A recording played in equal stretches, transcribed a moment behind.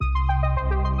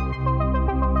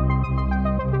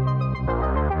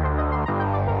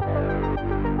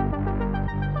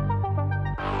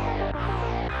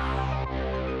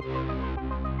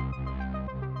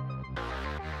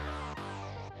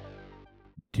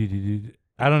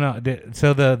I don't know.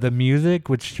 So the music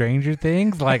with Stranger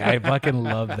Things, like I fucking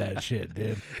love that shit,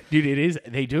 dude. Dude, it is.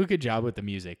 They do a good job with the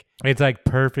music. It's like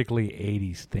perfectly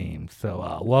 80s themed.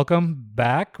 So welcome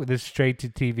back with this straight to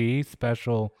TV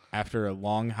special. After a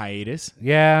long hiatus.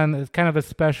 Yeah, and it's kind of a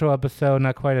special episode,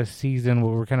 not quite a season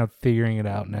where we're kind of figuring it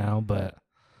out now, but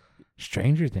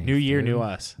Stranger Things. New year, dude. new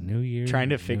us. New year. Trying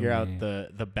to figure out me.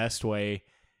 the best way.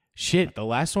 Shit, the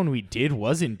last one we did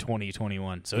was in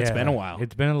 2021, so it's been a while.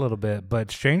 It's been a little bit, but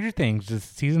Stranger Things,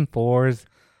 just season 4's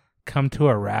come to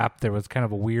a wrap. There was kind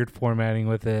of a weird formatting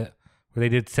with it, where they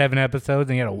did 7 episodes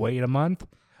and you had to wait a month.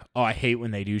 Oh, I hate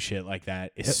when they do shit like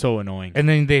that. It's so annoying. And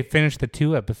then they finished the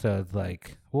 2 episodes.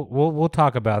 Like we'll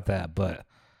talk about that, but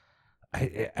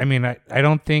I mean I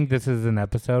don't think this is an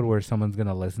episode where someone's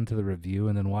gonna listen to the review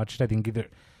and then watch it. I think either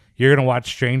you're gonna watch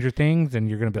Stranger Things and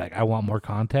you're gonna be like, I want more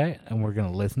content, and we're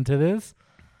gonna listen to this,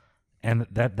 and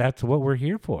that's what we're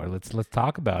here for. Let's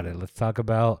talk about it. Let's talk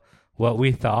about what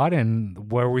we thought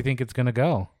and where we think it's gonna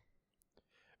go.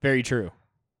 Very true.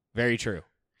 Very true.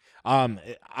 I'm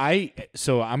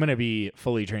gonna be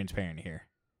fully transparent here,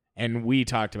 and we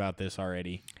talked about this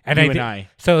already. And I.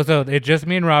 So it's just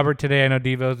me and Robert today. I know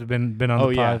Devo's been on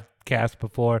the podcast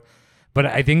before, but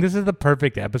I think this is the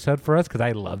perfect episode for us because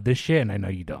I love this shit, and I know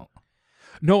you don't.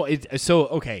 No,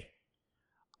 okay.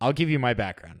 I'll give you my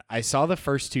background. I saw the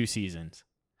first 2 seasons.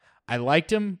 I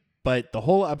liked them, but the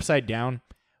whole Upside Down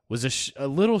was a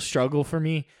little struggle for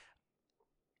me.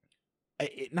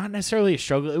 Not necessarily a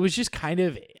struggle. It was just kind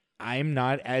of, I'm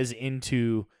not as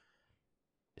into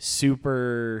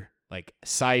super like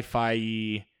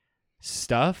sci-fi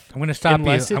stuff. I'm going to stop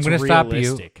you. I'm going to stop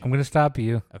you. I'm going to stop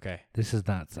you. Okay. This is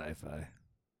not sci-fi.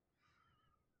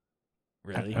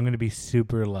 Really? I'm going to be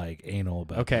super like anal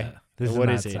about that. This is not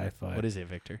sci-fi. What is it,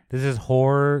 Victor? This is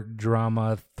horror,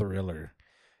 drama, thriller.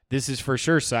 This is for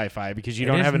sure sci-fi because you It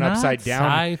don't is have an not upside down.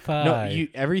 Sci-fi. No,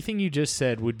 everything you just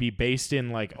said would be based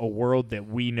in like a world that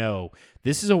we know.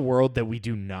 This is a world that we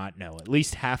do not know. At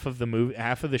least half of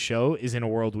the show is in a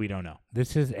world we don't know.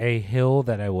 This is a hill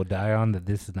that I will die on. That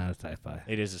this is not a sci-fi.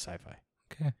 It is a sci-fi.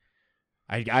 Okay.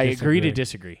 I agree to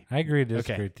disagree. I agree to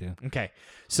disagree too. Okay.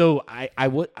 So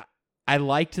I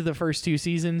liked the first 2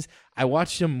 seasons. I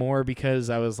watched them more because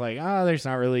I was like, there's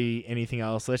not really anything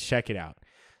else. Let's check it out.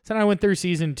 So then I went through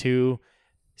season 2.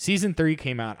 Season 3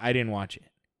 came out. I didn't watch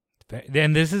it.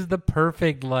 Then this is the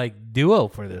perfect like duo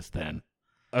for this then.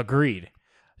 Agreed.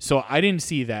 So I didn't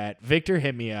see that. Victor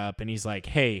hit me up and he's like,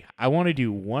 hey, I want to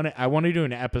do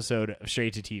an episode of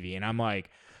Straight to TV. And I'm like,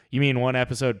 you mean 1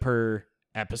 episode per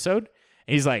episode?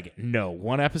 And he's like, no,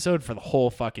 1 episode for the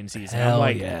whole fucking season. Hell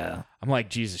I'm like,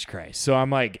 Jesus Christ. So I'm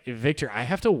like, Victor, I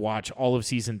have to watch all of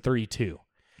season 3 too.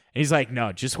 And he's like,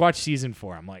 no, just watch season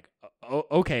 4. I'm like,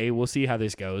 okay, we'll see how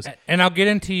this goes. And I'll get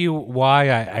into you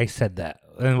why I said that.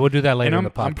 And we'll do that later in the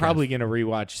podcast. I'm probably going to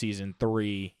rewatch season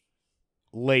 3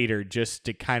 later just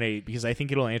to kind of, because I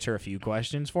think it'll answer a few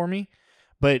questions for me.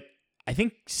 But I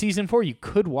think season 4 you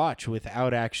could watch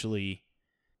without actually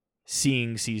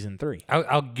seeing season 3.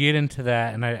 I'll get into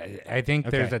that. And I think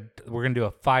we're going to do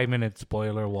a 5-minute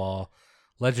spoiler wall.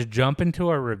 Let's just jump into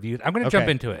our reviews. I'm going to jump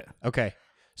into it. Okay.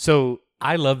 So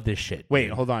I love this shit. Wait,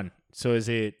 dude. Hold on. So is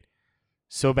it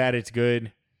so bad it's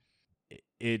good?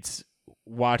 It's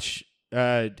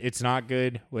not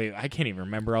good. Wait, I can't even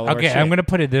remember all of our shit. I'm going to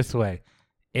put it this way.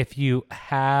 If you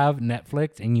have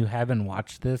Netflix and you haven't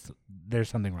watched this, there's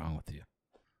something wrong with you.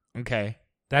 Okay.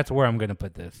 That's where I'm going to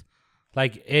put this.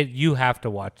 Like, you have to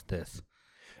watch this.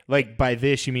 Like, by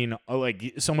this, you mean,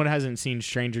 like, someone hasn't seen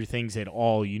Stranger Things at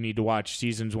all. You need to watch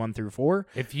seasons 1 through 4?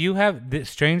 If you have...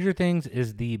 Stranger Things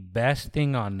is the best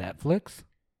thing on Netflix.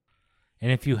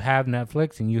 And if you have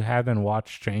Netflix and you haven't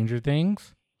watched Stranger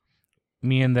Things,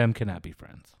 me and them cannot be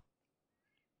friends.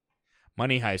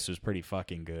 Money Heist was pretty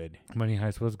fucking good. Money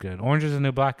Heist was good. Orange is the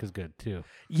New Black is good, too.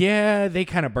 Yeah, they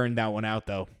kind of burned that one out,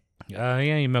 though. Yeah,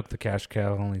 you milked the cash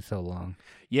cow only so long.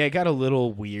 Yeah, it got a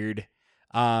little weird.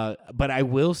 But I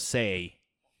will say...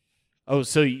 Oh,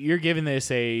 so you're giving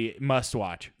this a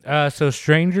must-watch. So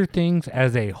Stranger Things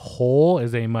as a whole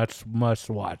is a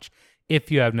must-watch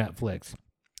if you have Netflix.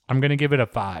 I'm going to give it a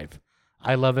 5.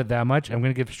 I love it that much. I'm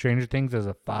going to give Stranger Things as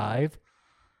a 5.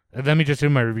 Let me just do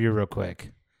my review real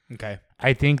quick. Okay.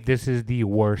 I think this is the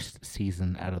worst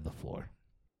season out of the 4.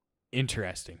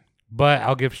 Interesting. But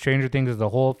I'll give Stranger Things as a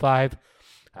whole 5.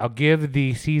 I'll give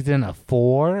the season a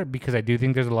 4 because I do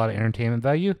think there's a lot of entertainment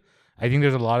value. I think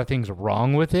there's a lot of things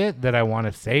wrong with it that I want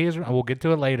to say. We'll get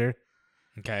to it later.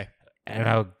 Okay. And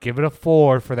I'll give it a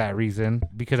 4 for that reason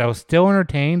because I was still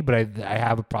entertained, but I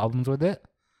have problems with it.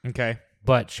 Okay.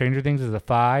 But Stranger Things is a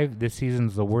 5. This season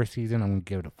is the worst season. I'm going to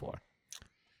give it a 4.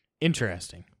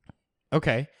 Interesting.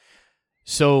 Okay.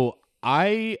 So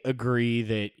I agree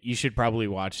that you should probably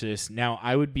watch this. Now,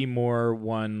 I would be more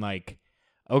one like,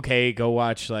 okay, go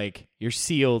watch like your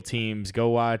SEAL teams, go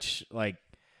watch like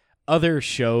other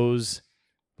shows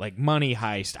like Money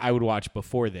Heist I would watch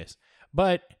before this.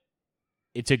 But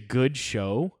it's a good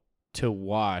show to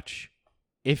watch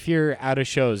if you're out of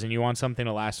shows and you want something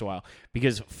to last a while.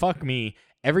 Because fuck me,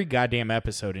 every goddamn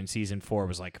episode in season 4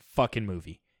 was like a fucking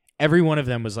movie. Every one of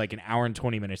them was like an hour and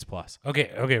 20 minutes plus. Okay.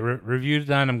 Review's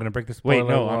done. I'm gonna break the spoiler. Wait,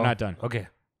 no, wall. I'm not done. Okay.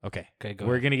 Okay, Go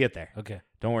we're ahead. gonna get there. Okay.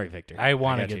 Don't worry, Victor. I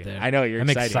want to got get you. there. I know you're I'm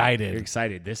excited. You're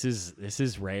excited. This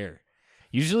is rare.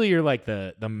 Usually you're like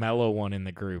the mellow one in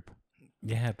the group.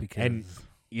 Yeah, because And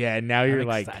yeah, now you're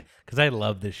like, because I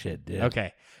love this shit, dude.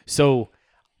 okay. So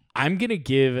I'm gonna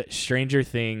give Stranger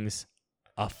Things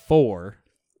a 4,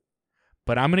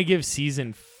 but I'm gonna give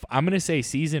I'm gonna say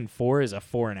season 4 is a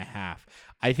 4.5.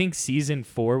 I think season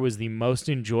 4 was the most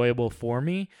enjoyable for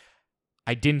me.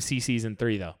 I didn't see season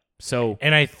 3 though. So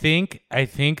And I think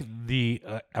the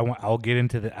I'll get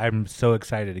into the. I'm so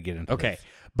excited to get into. okay, this.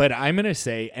 but I'm gonna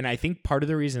say, and I think part of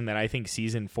the reason that I think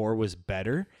season 4 was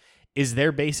better is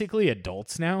they're basically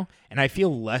adults now, and I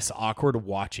feel less awkward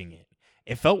watching it.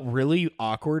 It felt really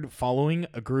awkward following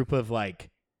a group of like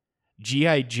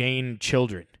G.I. Jane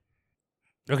children.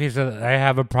 Okay, so I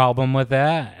have a problem with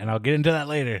that, and I'll get into that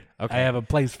later. Okay. I have a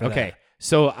place for that. Okay,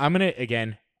 so I'm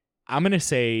gonna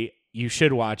say you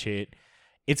should watch it.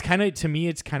 It's kind of, to me,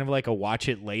 it's kind of like a watch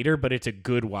it later, but it's a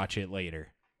good watch it later.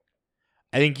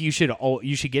 I think you should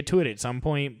get to it at some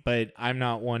point, but I'm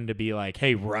not one to be like,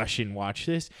 hey, rush and watch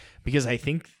this, because I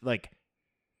think like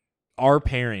our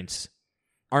parents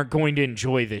aren't going to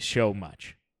enjoy this show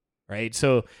much, right?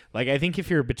 So like I think if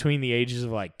you're between the ages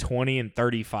of like 20 and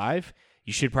 35,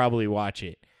 you should probably watch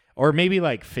it. Or maybe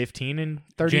like 15 and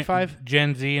 35.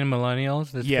 Gen Z and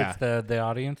millennials. This Yeah. fits the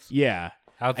audience. Yeah.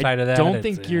 Outside of that, don't it's,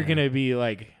 think you're going to be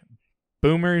like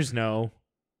boomers. No.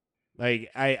 Like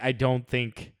I don't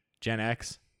think Gen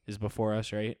X is before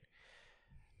us, right?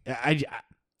 I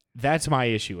that's my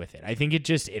issue with it. I think it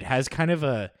has kind of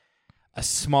a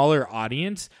smaller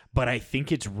audience, but I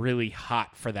think it's really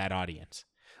hot for that audience.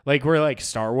 Like we're like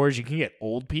Star Wars, you can get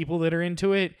old people that are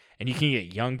into it, and you can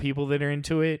get young people that are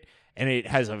into it, and it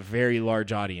has a very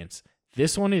large audience.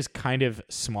 This one is kind of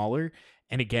smaller,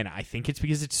 and again, I think it's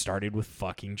because it started with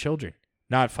fucking children.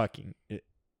 Not fucking.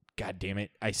 God damn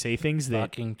it. I say things that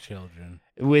fucking children.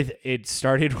 It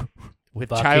started with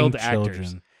Fucking child children.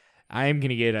 actors. I am going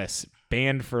to get us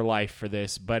banned for life for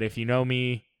this, but if you know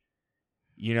me,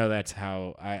 you know that's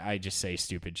how I just say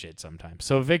stupid shit sometimes.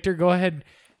 So Victor, go ahead.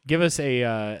 Give us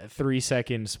a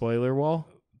 3-second spoiler wall.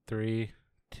 3,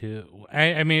 2.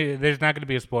 I mean, there's not going to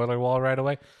be a spoiler wall right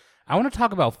away. I want to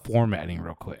talk about formatting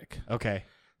real quick. Okay.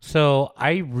 So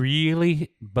I really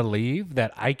believe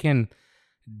that I can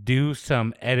do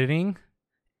some editing,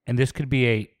 and this could be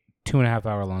a 2.5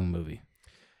 hour long movie.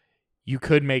 You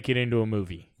could make it into a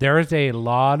movie. There is a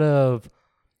lot of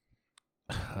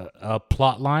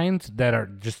plot lines that are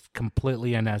just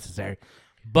completely unnecessary.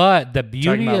 But the beauty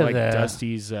Talking about of like the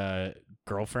Dusty's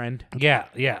girlfriend. yeah,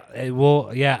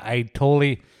 I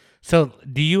totally. So,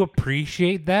 do you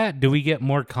appreciate that? Do we get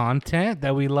more content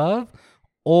that we love,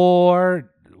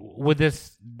 or would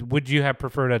you have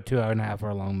preferred a 2.5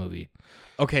 hour long movie?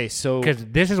 Okay, so Because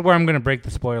this is where I'm going to break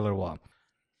the spoiler wall.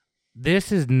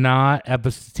 This is not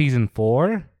season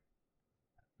 4.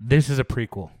 This is a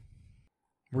prequel.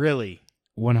 really,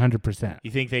 100%. you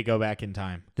think they go back in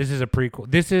time? This is a prequel.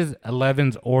 This is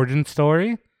Eleven's origin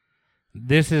story.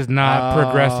 This is not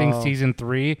progressing season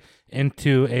 3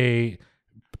 into a.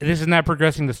 This is not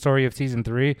progressing the story of season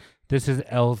 3. This is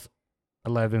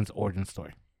Eleven's origin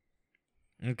story.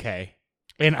 Okay.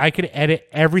 And I could edit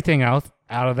everything else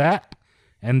out of that,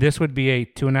 and this would be a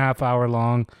 2.5 hour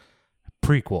long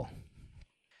prequel.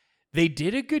 They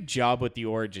did a good job with the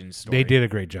origin story. They did a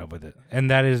great job with it, and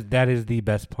that is the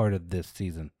best part of this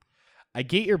season. I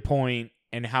get your point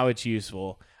and how it's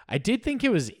useful. I did think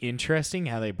it was interesting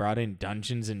how they brought in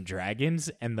Dungeons and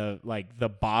Dragons, and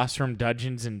the boss from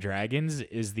Dungeons and Dragons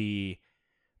is the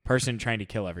person trying to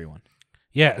kill everyone.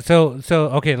 Yeah. So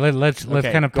okay. Let's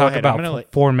Okay, kind of go talk ahead. I'm about gonna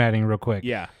formatting real quick.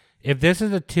 Yeah. If this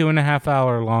is a 2.5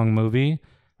 hour long movie,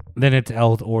 then it's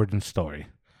Elle's origin story.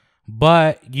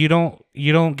 But you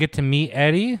don't get to meet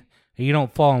Eddie, you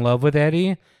don't fall in love with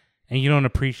Eddie, and you don't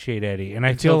appreciate Eddie. And I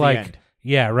Until feel the like end.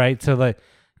 yeah, right. So like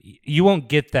you won't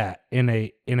get that in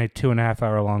a 2.5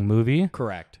 hour long movie.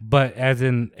 Correct. But as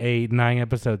in a 9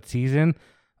 episode season,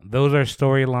 those are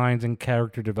storylines and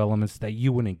character developments that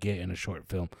you wouldn't get in a short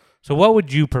film. So what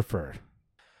would you prefer?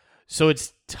 So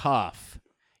it's tough.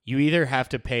 you either have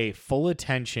to pay full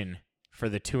attention for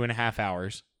the 2.5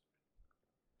 hours,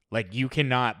 like you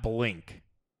cannot blink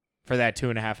for that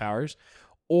 2.5 hours,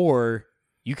 or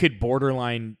you could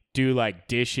borderline do like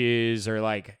dishes or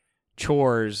like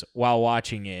chores while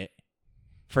watching it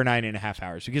for 9.5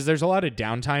 hours, because there's a lot of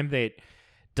downtime that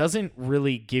doesn't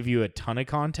really give you a ton of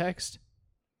context.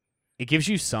 It gives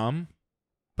you some,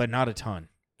 but not a ton.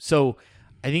 So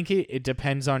I think it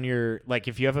depends on your, like,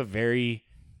 if you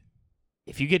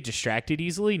get distracted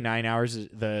easily, 9 hours,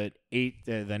 the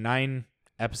 9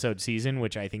 episode season,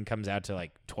 which I think comes out to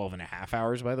like 12.5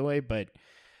 hours, by the way, but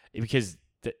because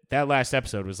that last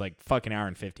episode was like fucking hour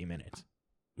and 50 minutes.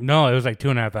 No, it was like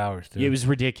 2.5 hours. Dude. It was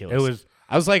ridiculous.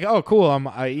 I was like, oh, cool.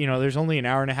 There's only an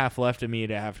hour and a half left of me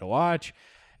to have to watch.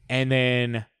 And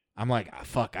then I'm like, oh,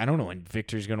 fuck, I don't know when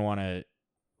Victor's going to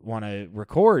want to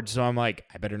record. So I'm like,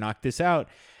 I better knock this out.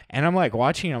 And I'm like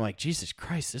watching, I'm like, Jesus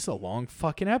Christ, this is a long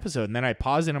fucking episode. And then I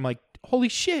pause and I'm like, holy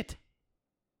shit.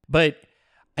 But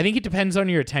I think it depends on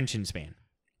your attention span.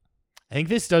 I think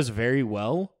this does very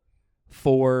well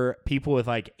for people with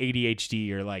like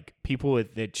ADHD or like people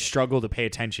that struggle to pay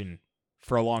attention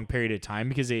for a long period of time,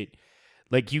 because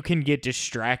you can get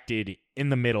distracted in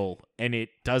the middle and it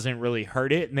doesn't really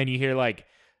hurt it. And then you hear like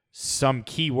some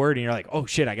key word and you're like, oh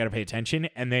shit, I got to pay attention.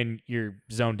 And then you're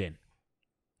zoned in.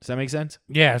 Does that make sense?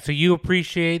 Yeah. So you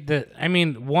appreciate that. I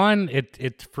mean, one,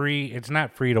 it's free. It's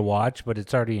not free to watch, but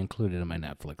it's already included in my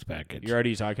Netflix package. You're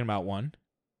already talking about one?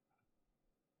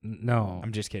 No.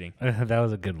 I'm just kidding. That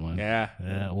was a good one. Yeah.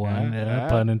 One. Yeah,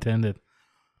 pun intended.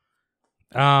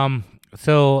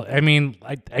 So, I mean,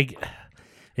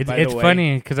 it's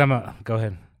funny because go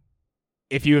ahead.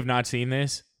 If you have not seen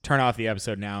this, turn off the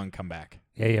episode now and come back.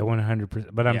 Yeah, 100%.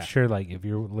 But I'm sure, like, if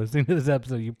you're listening to this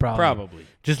episode, you probably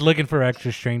just looking for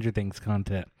extra Stranger Things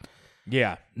content.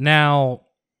 Yeah. Now,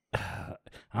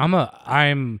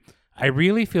 I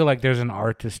really feel like there's an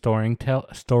art to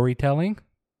storytelling,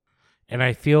 and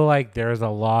I feel like there's a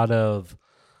lot of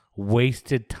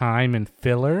wasted time and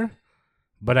filler.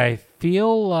 But I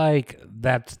feel like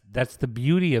that's the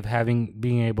beauty of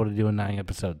being able to do a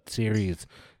 9-episode series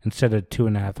instead of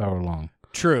 2.5 hour long.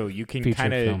 True, you can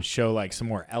kind of show like some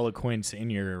more eloquence in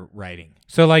your writing.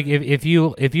 So like if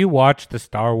you watch the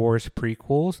Star Wars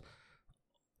prequels,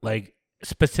 like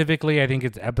specifically I think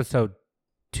it's episode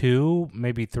 2,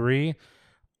 maybe 3,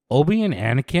 Obi and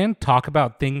Anakin talk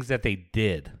about things that they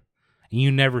did. And you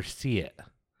never see it.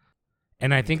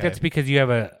 And I think that's because you have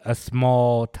a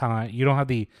small time. You don't have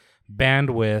the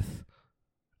bandwidth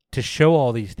to show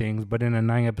all these things, but in a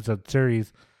 9-episode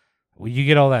series, you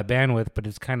get all that bandwidth, but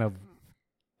it's kind of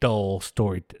dull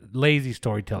lazy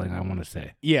storytelling, I want to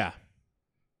say. Yeah.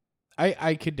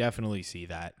 I could definitely see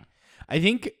that. I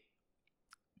think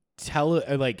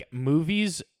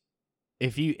movies,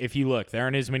 if you look, there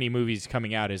aren't as many movies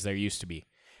coming out as there used to be.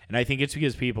 And I think it's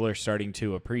because people are starting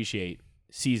to appreciate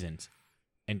seasons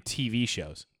and TV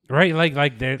shows. Right,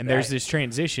 there's this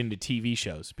transition to TV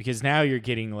shows, because now you're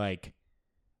getting like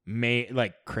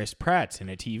Chris Pratt's in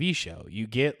a TV show. You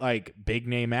get like big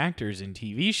name actors in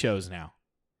TV shows now.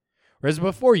 Whereas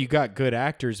before you got good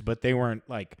actors, but they weren't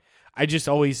like, I just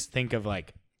always think of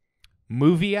like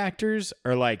movie actors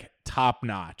are like top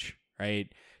notch, right?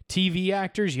 TV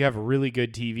actors, you have really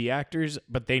good TV actors,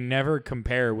 but they never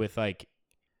compare with like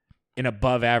an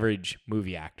above average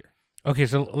movie actor. Okay,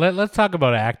 so let's talk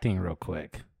about acting real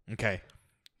quick. Okay.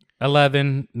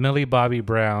 11, Millie Bobby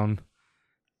Brown.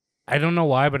 I don't know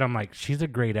why, but I'm like, she's a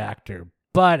great actor.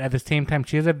 But at the same time,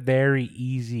 she has a very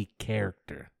easy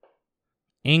character.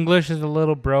 English is a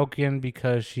little broken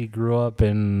because she grew up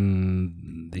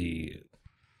in the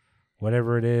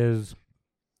whatever it is.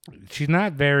 She's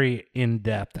not very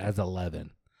in-depth as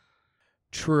 11.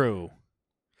 True.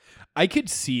 I could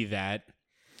see that.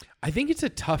 I think it's a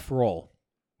tough role.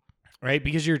 Right?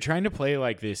 Because you're trying to play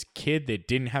like this kid that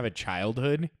didn't have a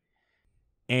childhood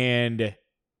and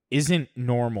isn't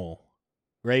normal,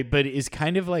 right? But is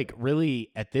kind of like really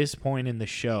at this point in the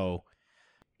show,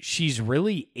 she's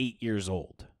really 8 years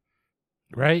old.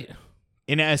 Right?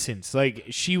 In essence, like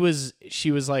she was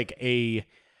like a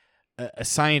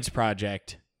science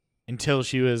project until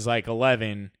she was like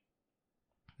 11,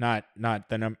 not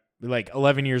the number, like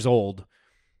 11 years old.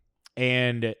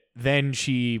 And then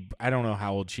I don't know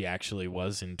how old she actually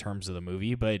was in terms of the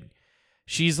movie, but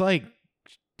she's only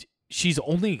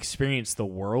experienced the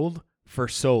world for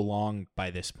so long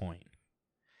by this point.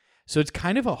 So it's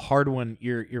kind of a hard one.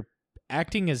 You're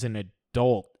acting as an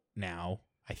adult now,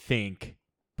 I think.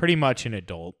 Pretty much an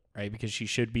adult, right? Because she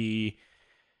should be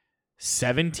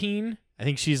 17. I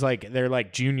think she's like, they're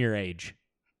like junior age.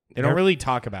 They don't really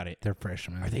talk about it. They're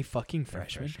freshmen. Are they fucking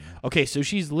freshmen? Okay, so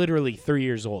she's literally 3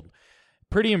 years old.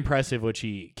 Pretty impressive what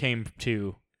she came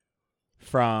to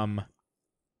from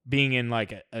being in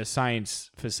like a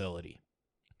science facility.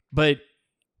 But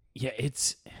yeah,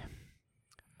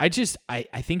 I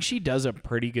think she does a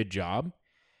pretty good job.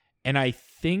 And I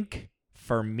think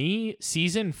for me,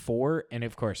 season 4, and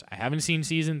of course, I haven't seen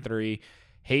season 3.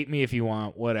 Hate me if you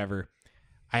want, whatever.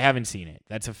 I haven't seen it.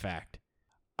 That's a fact.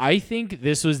 I think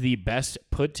this was the best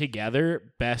put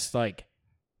together, best like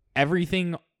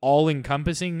everything all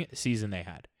encompassing season they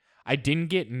had. I didn't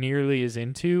get nearly as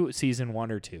into season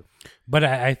 1 or 2. But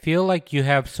I feel like you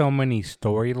have so many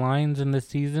storylines in this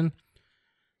season.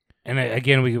 And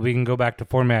again, we can go back to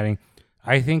formatting.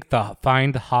 I think the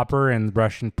find Hopper in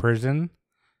Russian prison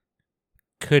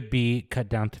could be cut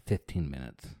down to 15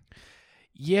 minutes.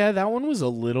 Yeah, that one was a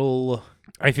little...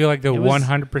 I feel like the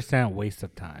 100% waste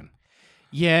of time.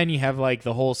 Yeah, and you have like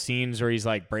the whole scenes where he's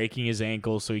like breaking his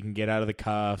ankle so he can get out of the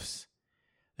cuffs.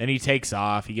 Then he takes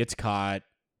off. He gets caught.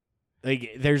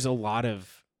 Like, there's a lot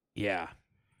of... Yeah.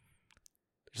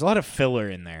 There's a lot of filler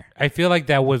in there. I feel like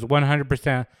that was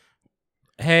 100%...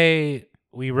 Hey,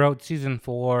 we wrote season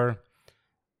 4.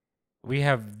 We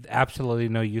have absolutely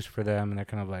no use for them. And they're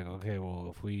kind of like, okay,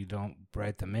 well, if we don't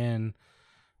write them in,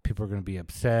 people are going to be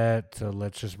upset. So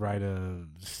let's just write a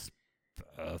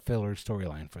filler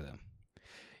storyline for them.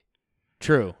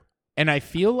 True. And I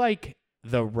feel like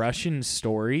the Russian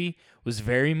story was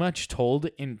very much told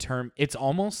in term. It's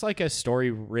almost like a story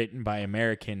written by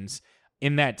Americans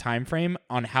in that time frame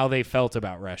on how they felt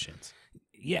about Russians.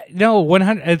 Yeah, no,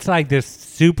 100. It's like this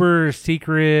super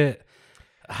secret,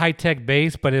 high tech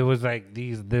base, but it was like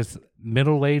this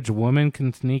middle aged woman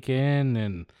can sneak in,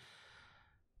 and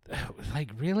like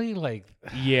really, like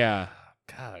yeah,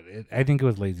 God, I think it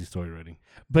was lazy story writing.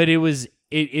 But it was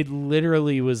it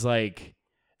literally was like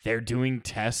they're doing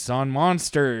tests on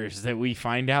monsters that we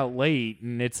find out late,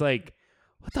 and it's like,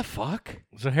 what the fuck?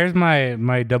 So here's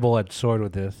my double edged sword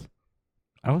with this.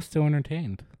 I was still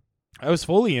entertained. I was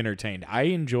fully entertained. I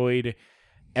enjoyed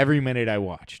every minute I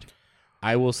watched.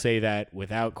 I will say that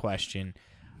without question.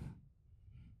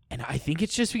 And I think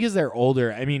it's just because they're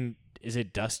older. I mean, is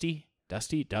it Dustin?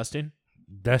 Dusty, the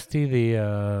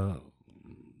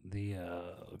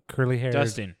curly hair.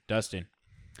 Dustin.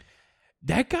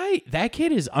 That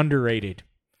kid is underrated.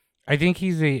 I think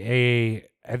he's I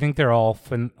think they're all,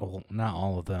 well, not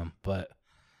all of them, but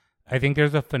I think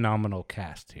there's a phenomenal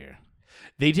cast here.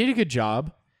 They did a good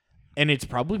job. And it's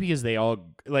probably because they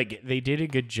did a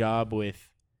good job with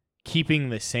keeping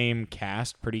the same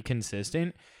cast pretty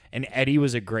consistent. And Eddie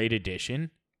was a great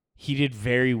addition. He did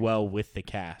very well with the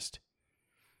cast.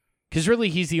 Because really,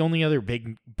 he's the only other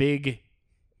big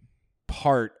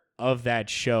part of that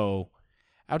show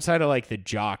outside of like the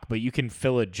jock. But you can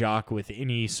fill a jock with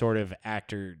any sort of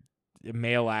actor,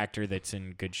 male actor that's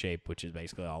in good shape, which is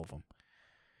basically all of them.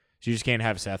 So you just can't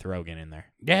have Seth Rogen in there.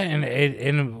 Yeah,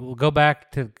 and we'll go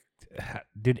back to...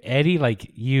 Did Eddie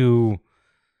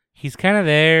he's kind of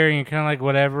there and you're kind of like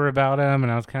whatever about him, and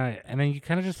I was and then you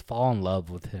kind of just fall in love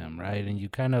with him, right? And you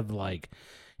kind of like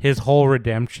his whole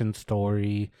redemption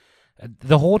story.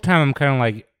 The whole time I'm kind of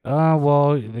like, oh,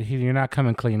 well, you're not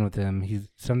coming clean with him.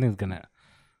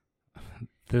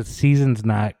 The season's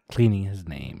not cleaning his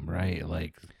name, right?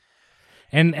 Like,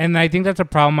 and I think that's a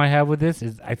problem I have with this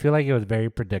is I feel like it was very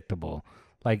predictable.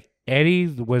 Like Eddie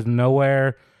was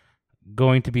nowhere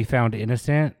going to be found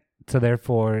innocent, so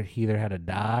therefore he either had to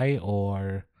die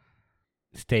or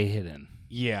stay hidden.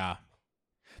 Yeah.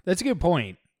 That's a good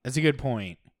point. Eddie.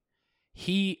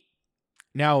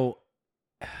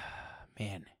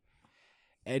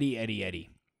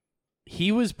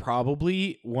 He was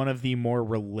probably one of the more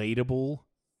relatable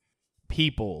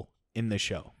people in the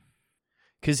show.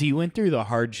 Because he went through the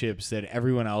hardships that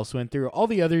everyone else went through. All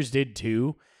the others did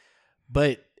too,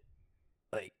 but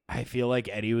I feel like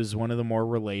Eddie was one of the more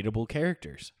relatable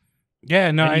characters.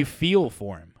 Yeah, no, and you feel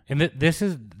for him. And this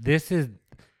is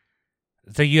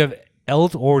so you have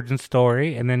Elle's origin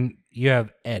story, and then you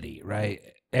have Eddie, right?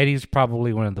 Eddie's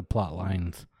probably one of the plot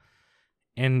lines,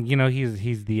 and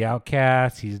he's the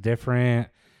outcast. He's different,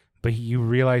 but you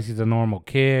realize he's a normal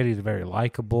kid. He's very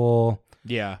likable.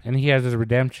 Yeah, and he has his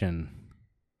redemption.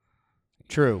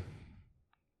 True.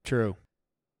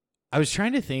 I was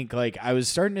trying to think. I was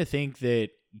starting to think that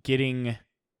getting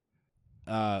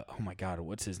oh my god,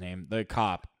 what's his name? The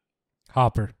cop.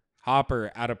 Hopper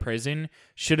out of prison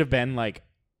should have been like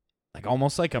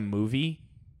almost like a movie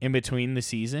in between the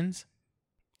seasons.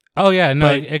 Oh yeah, no,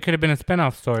 it could have been a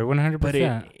spinoff story, 100%. But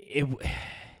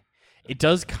it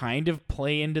does kind of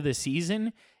play into the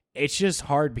season, it's just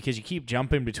hard because you keep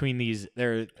jumping between these.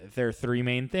 There are three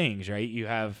main things, right? You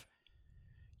have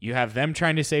them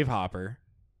trying to save Hopper,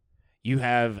 you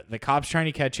have the cops trying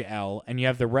to catch Elle, and you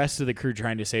have the rest of the crew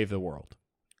trying to save the world.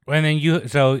 And then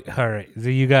all right. So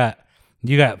you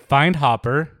got find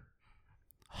Hopper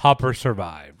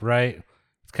survive, right?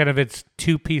 It's kind of its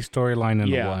 2-piece storyline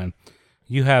into one.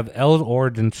 You have Elle's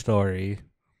origin story,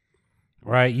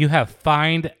 right? You have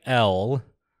find Elle.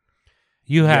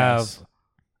 You have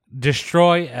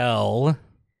destroy Elle.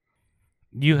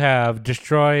 You have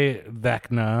destroy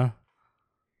Vecna.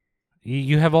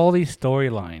 You have all these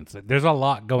storylines. There's a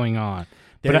lot going on.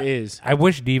 There is. I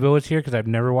wish Devo was here because I've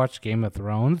never watched Game of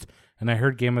Thrones, and I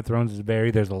heard Game of Thrones is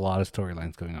there's a lot of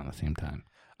storylines going on at the same time.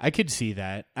 I could see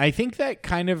that. I think that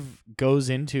kind of goes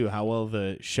into how well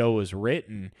the show was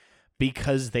written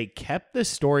because they kept the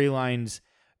storylines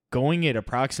going at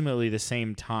approximately the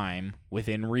same time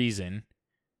within reason,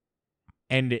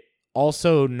 and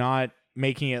also not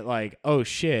making it like, oh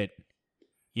shit,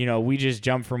 we just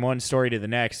jump from one story to the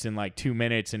next in like 2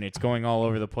 minutes and it's going all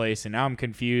over the place and now I'm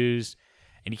confused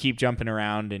and you keep jumping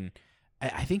around. And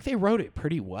I think they wrote it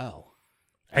pretty well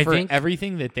for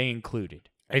everything that they included.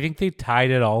 I think they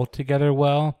tied it all together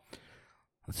well.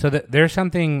 So that there's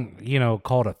something,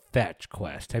 called a fetch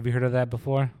quest. Have you heard of that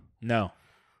before? No.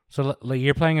 So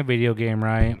you're playing a video game,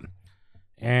 right?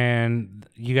 And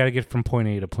you got to get from point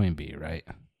A to point B, right?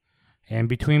 And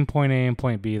between point A and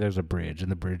point B, there's a bridge,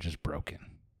 and the bridge is broken.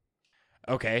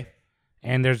 Okay.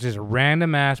 And there's this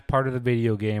random ass part of the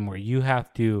video game where you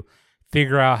have to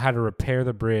figure out how to repair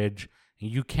the bridge. And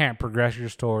you can't progress your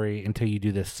story until you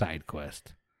do this side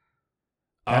quest.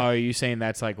 Are you saying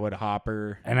that's like what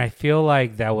Hopper... And I feel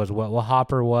like that was what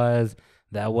Hopper was.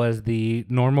 That was the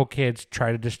normal kids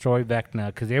try to destroy Vecna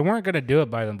because they weren't going to do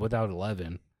it by them without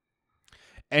 11.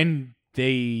 And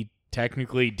they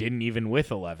technically didn't even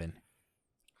with 11.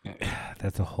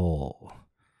 That's a whole...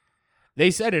 They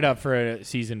set it up for a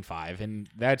season 5, and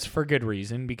that's for good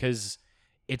reason because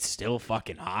it's still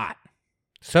fucking hot.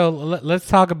 So let's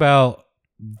talk about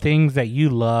things that you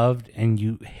loved and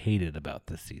you hated about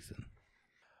this season.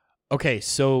 Okay,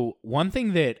 so one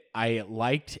thing that I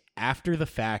liked after the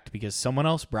fact, because someone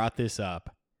else brought this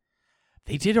up,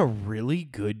 they did a really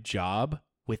good job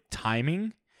with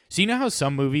timing. So you know how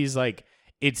some movies, like,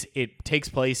 it takes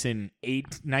place in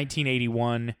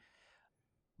 1981,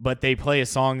 but they play a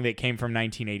song that came from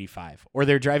 1985, or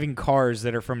they're driving cars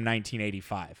that are from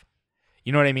 1985.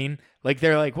 You know what I mean? Like,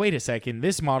 they're like, wait a second,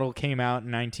 this model came out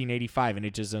in 1985, and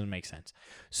it just doesn't make sense.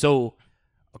 So,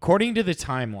 according to the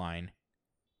timeline,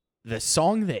 the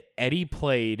song that Eddie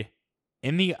played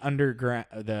in the underground,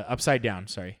 the Upside Down,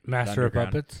 Master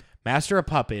of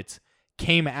Puppets,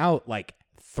 came out like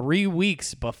 3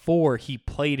 weeks before he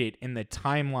played it in the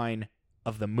timeline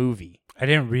of the movie. I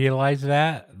didn't realize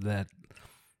that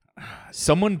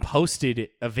someone posted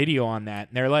a video on that,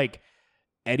 and they're like,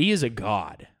 Eddie is a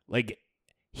god. Like,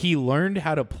 he learned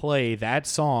how to play that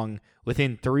song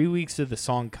within 3 weeks of the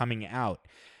song coming out.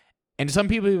 And some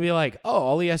people would be like, oh,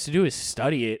 all he has to do is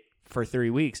study it for 3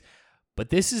 weeks. But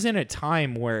this is in a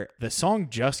time where the song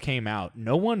just came out.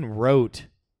 No one wrote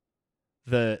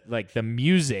the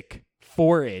music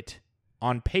for it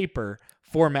on paper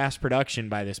for mass production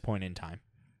by this point in time.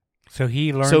 So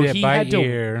he learned it by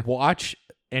ear. To watch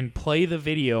and play the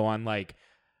video on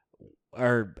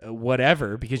or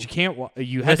whatever, because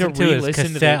you had to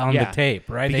re-listen to the tape,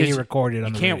 right? That he recorded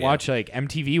on the video. You can't watch,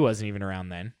 MTV wasn't even around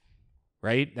then,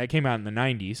 right? That came out in the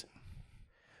 90s.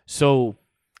 So,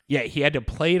 yeah, he had to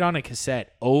play it on a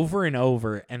cassette over and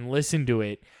over and listen to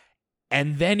it,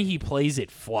 and then he plays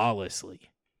it flawlessly.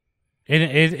 And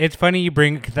it's funny you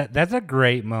bring that's a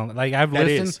great moment. Like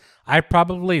I've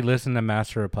probably listened to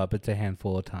Master of Puppets a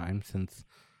handful of times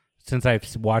since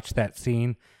I've watched that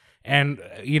scene. And,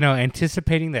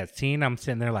 anticipating that scene, I'm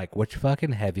sitting there like, which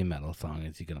fucking heavy metal song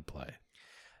is he going to play?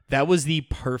 That was the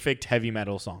perfect heavy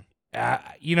metal song.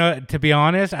 To be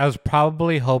honest, I was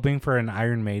probably hoping for an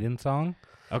Iron Maiden song.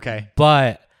 Okay.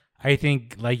 But I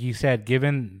think, like you said,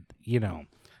 given,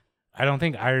 I don't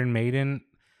think Iron Maiden,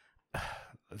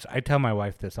 I tell my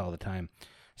wife this all the time.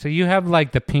 So you have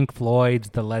like the Pink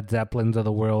Floyds, the Led Zeppelins of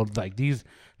the world, like these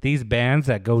bands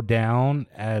that go down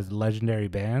as legendary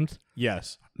bands.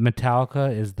 Yes.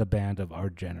 Metallica is the band of our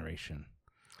generation.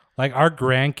 Like, our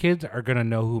grandkids are going to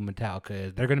know who Metallica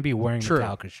is. They're going to be wearing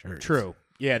Metallica shirts. True.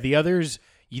 Yeah, the others,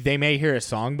 they may hear a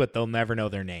song, but they'll never know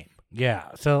their name. Yeah.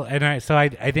 So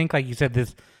I think, like you said,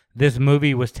 this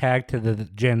movie was tagged to the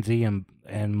Gen Z and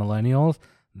millennials.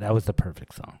 That was the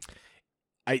perfect song.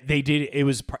 They did. It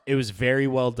was very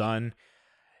well done.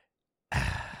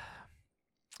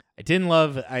 I didn't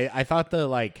love. I thought the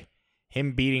like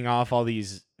him beating off all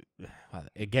these.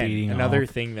 Again, Beating another off.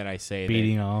 thing that I say.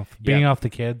 Beating Yeah. off the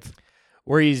kids.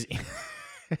 Where he's.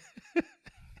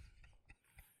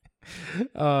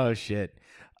 Oh shit!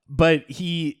 But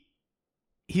he's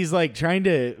like trying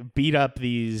to beat up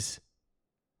these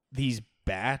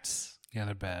bats, Yeah,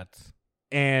 they're bats.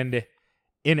 and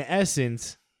in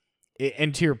essence,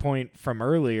 and to your point from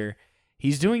earlier,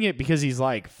 he's doing it because he's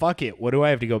like, "Fuck it, what do I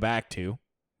have to go back to?"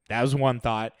 That was one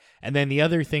thought, and then the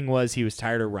other thing was he was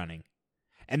tired of running,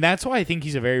 and that's why I think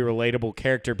he's a very relatable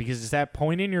character because it's that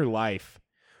point in your life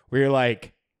where you're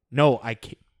like, "No, I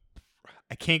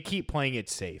can't keep playing it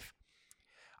safe.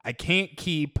 I can't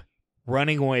keep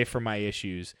running away from my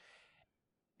issues."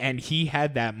 And he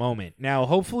had that moment. Now,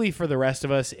 hopefully for the rest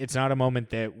of us, it's not a moment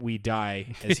that we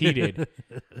die as he did.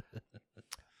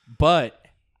 But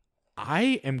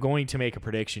I am going to make a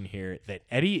prediction here that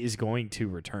Eddie is going to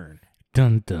return.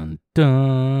 Dun, dun,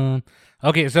 dun.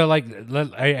 Okay, so like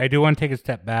I do want to take a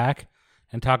step back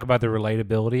and talk about the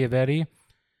relatability of Eddie.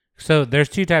 So there's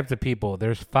two types of people.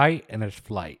 There's fight and there's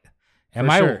flight. And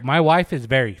For my sure. wife is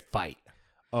very fight.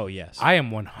 Oh, yes. I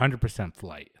am 100%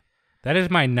 flight. That is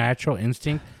my natural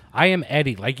instinct. I am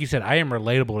Eddie. Like you said, I am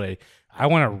relatable to Eddie. I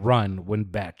want to run when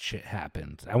bad shit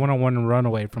happens. I want to run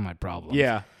away from my problems.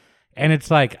 Yeah. And it's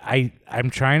like I'm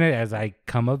trying to, as I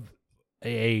come of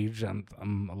age,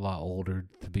 I'm a lot older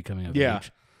to becoming of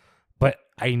age. But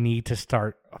I need to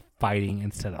start fighting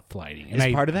instead of flighting. And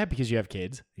Is part of that because you have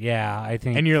kids? yeah, I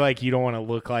think. And you're like, you don't want to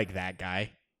look like that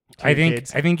guy. to I your think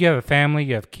kids? I think you have a family,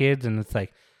 you have kids, and it's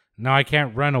like, no, I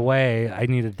can't run away. I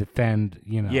need to defend,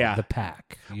 Yeah. the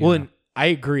pack. Well, and I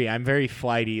agree. I'm very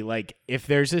flighty. Like, if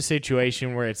there's a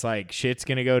situation where it's like shit's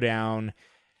gonna go down,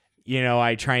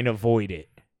 I try and avoid it.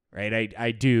 Right?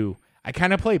 I do. I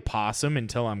kind of play possum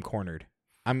until I'm cornered.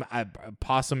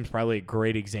 Possum's probably a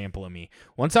great example of me.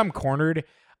 Once I'm cornered,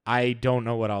 I don't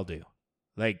know what I'll do.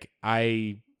 Like,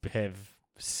 I have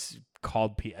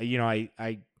called people.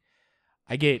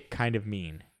 I get kind of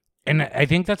mean. And I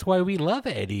think that's why we love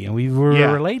Eddie and we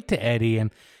relate to Eddie.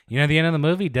 And, at the end of the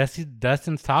movie,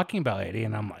 Dustin's talking about Eddie,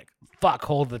 and I'm like, fuck,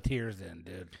 hold the tears in,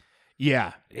 dude.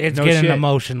 Yeah. It's No getting shit.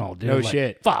 emotional, dude. No Like,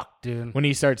 shit. Fuck, dude. When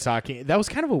he starts talking, that was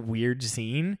kind of a weird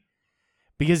scene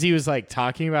because he was like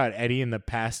talking about Eddie in the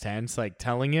past tense, like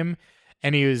telling him,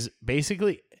 and he was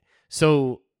basically,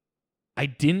 so I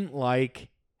didn't like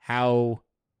how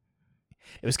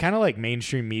it was kind of like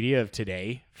mainstream media of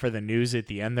today for the news at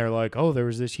the end. They're like, oh, there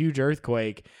was this huge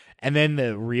earthquake, and then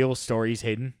the real story's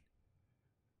hidden,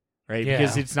 right? Yeah.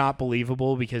 Because it's not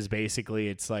believable because basically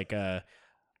it's like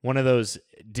one of those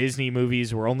Disney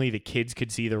movies where only the kids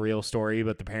could see the real story,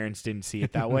 but the parents didn't see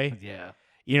it that way. Yeah.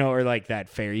 Or like that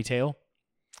fairy tale.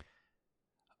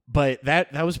 But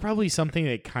that was probably something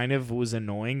that kind of was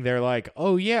annoying. They're like,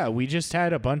 oh yeah, we just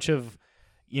had a bunch of,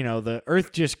 the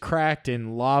earth just cracked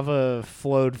and lava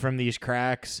flowed from these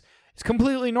cracks. It's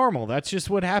completely normal. That's just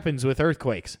what happens with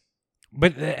earthquakes.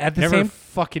 But at the Never same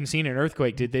fucking seen an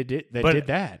earthquake did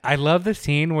that. I love the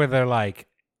scene where they're like,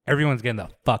 everyone's getting the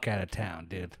fuck out of town,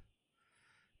 dude.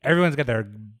 Everyone's got their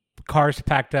cars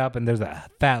packed up and there's a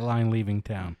fat line leaving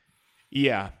town.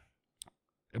 Yeah.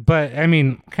 But, I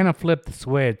mean, kind of flip the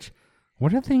switch.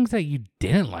 What are things that you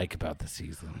didn't like about the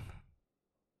season?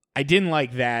 I didn't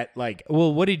like that. Like,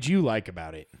 well, what did you like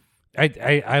about it?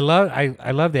 I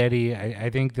loved Eddie. I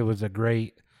think there was a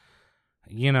great,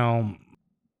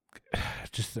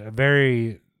 just a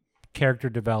very character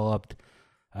developed,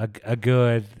 a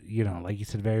good, like you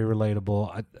said, very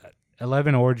relatable.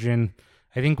 11 origin.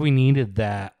 I think we needed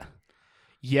that.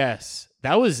 Yes.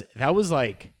 That was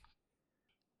like,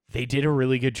 they did a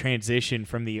really good transition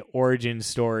from the origin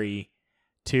story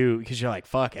to, because you're like,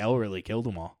 fuck, Elle really killed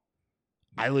them all.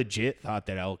 I legit thought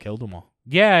that Elle killed them all.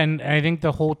 Yeah, and I think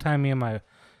the whole time me and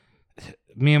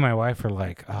my wife were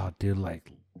like, oh, dude,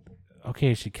 like,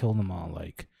 okay, she killed them all,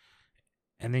 like,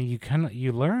 and then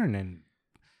you learn, and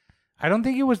I don't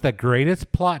think it was the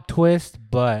greatest plot twist,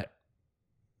 but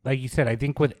like you said, I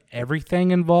think with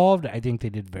everything involved, I think they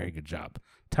did a very good job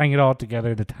tying it all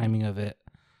together, the timing of it.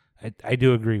 I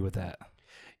do agree with that.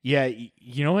 Yeah,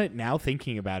 you know what? Now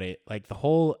thinking about it, like the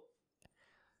whole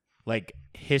like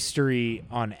history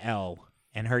on Elle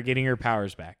and her getting her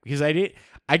powers back, because I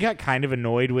got kind of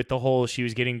annoyed with the whole she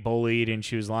was getting bullied and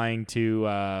she was lying to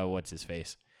what's his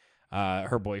face,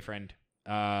 her boyfriend.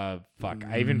 Fuck,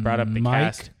 I even brought up the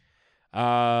Mike?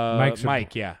 cast.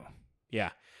 Mike, yeah.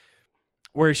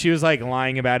 Where she was like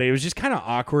lying about it. It was just kind of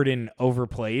awkward and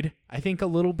overplayed, I think, a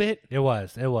little bit. It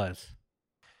was.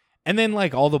 And then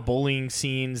like all the bullying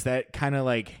scenes that kind of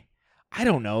like, I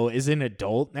don't know, as an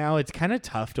adult now, it's kind of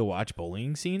tough to watch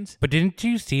bullying scenes. But didn't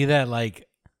you see that, like,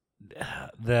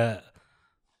 the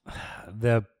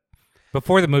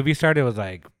before the movie started, it was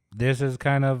like, this is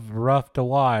kind of rough to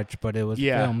watch, but it was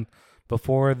filmed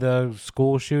before the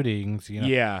school shootings, you know?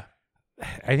 Yeah.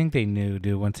 I think they knew,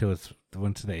 dude, once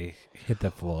they hit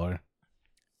the floor.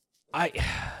 I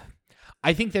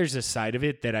think there's a side of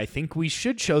it that I think we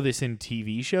should show this in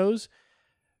TV shows.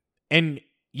 And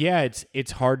yeah,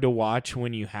 it's hard to watch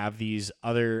when you have these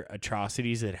other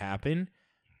atrocities that happen,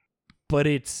 but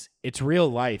it's real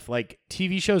life. Like,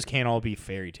 TV shows can't all be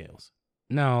fairy tales.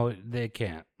 No, they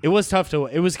can't. It was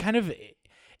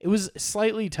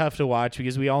slightly tough to watch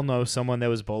because we all know someone that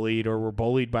was bullied or were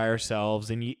bullied by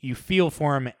ourselves, and you feel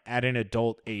for them at an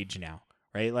adult age now,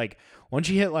 right? Like, once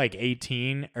you hit like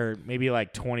 18 or maybe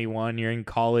like 21, you're in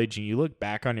college and you look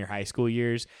back on your high school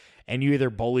years and you either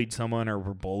bullied someone or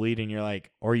were bullied, and you're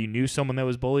like, or you knew someone that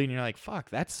was bullied and you're like, fuck,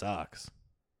 that sucks.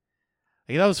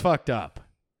 Like, that was fucked up.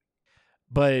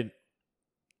 But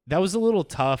that was a little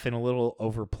tough and a little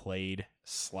overplayed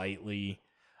slightly.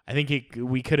 I think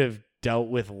we could have dealt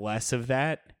with less of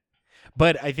that.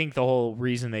 But I think the whole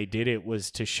reason they did it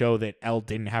was to show that Elle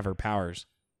didn't have her powers.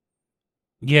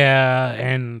 Yeah,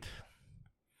 and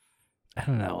I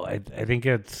don't know. I think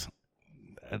it's...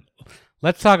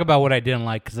 let's talk about what I didn't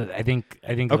like, because I think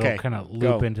it'll kind of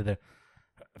loop into the...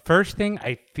 First thing,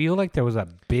 I feel like there was a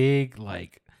big,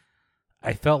 like...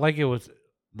 I felt like it was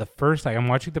the first... Like, I'm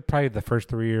watching probably the first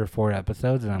 3 or 4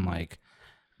 episodes, and I'm like,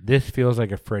 this feels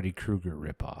like a Freddy Krueger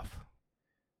ripoff.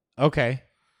 Okay.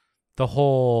 The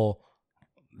whole...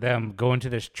 them go into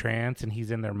this trance and he's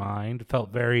in their mind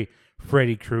felt very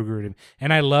Freddy Krueger to me.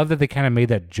 And I love that they kind of made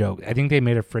that joke. I think they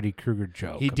made a Freddy Krueger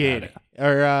joke. He did.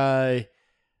 Or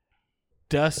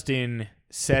Dustin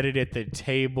said it at the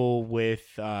table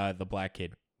with the black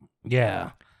kid.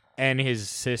 Yeah. And his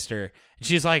sister. And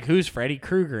she's like, who's Freddy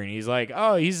Krueger? And he's like,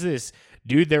 oh, he's this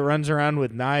dude that runs around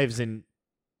with knives. And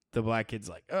the black kid's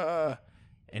like, and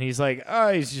he's like,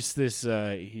 oh, he's just this,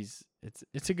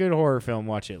 it's a good horror film.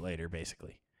 Watch it later,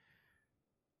 basically.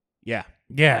 Yeah.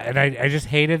 Yeah, and I just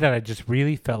hated that. I just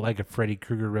really felt like a Freddy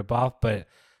Krueger ripoff, but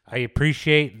I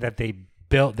appreciate that they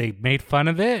made fun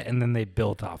of it, and then they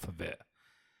built off of it.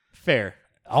 Fair.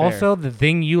 Also, the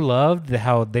thing you loved,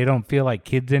 how they don't feel like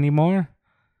kids anymore.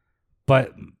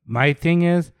 But my thing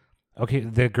is, okay,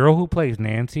 the girl who plays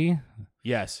Nancy.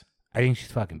 Yes. I think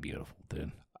she's fucking beautiful,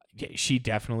 dude. Yeah, she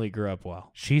definitely grew up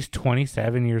well. She's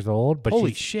 27 years old, but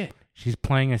holy shit. She's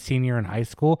playing a senior in high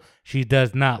school. She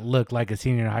does not look like a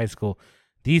senior in high school.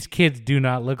 These kids do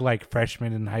not look like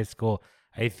freshmen in high school.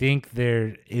 I think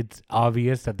it's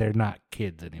obvious that they're not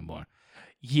kids anymore.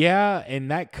 Yeah,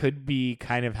 and that could be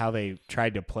kind of how they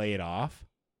tried to play it off.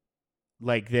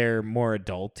 Like, they're more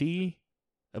adulty.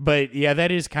 But yeah,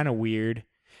 that is kind of weird.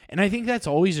 And I think that's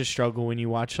always a struggle when you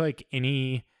watch like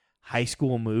any high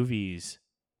school movies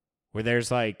where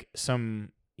there's like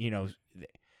some,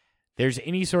 there's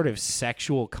any sort of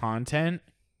sexual content,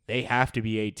 they have to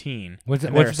be 18. What's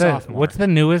the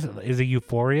newest? Is it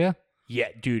Euphoria? Yeah,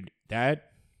 dude,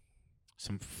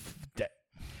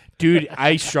 dude,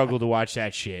 I struggle to watch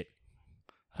that shit.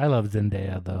 I love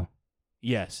Zendaya though.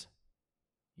 Yes.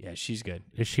 Yeah, she's good.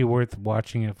 Is she worth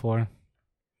watching it for?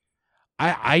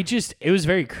 It was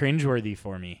very cringeworthy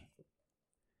for me.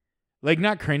 Like,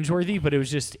 not cringeworthy, but it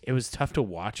was tough to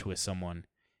watch with someone.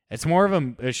 It's more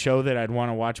of a show that I'd want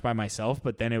to watch by myself,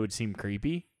 but then it would seem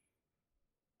creepy.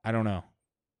 I don't know.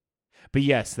 But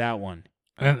yes, that one.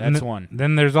 That's one.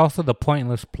 Then there's also the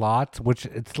pointless plots, which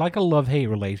it's like a love-hate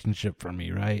relationship for me,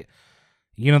 right?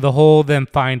 The whole them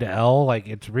find Elle, like,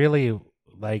 it's really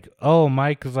like, oh,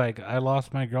 Mike is like, I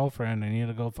lost my girlfriend. I need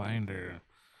to go find her.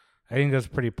 I think that's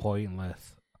pretty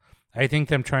pointless. I think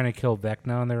them trying to kill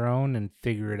Vecna on their own and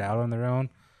figure it out on their own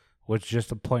was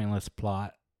just a pointless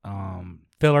plot.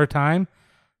 Filler time.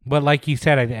 But like you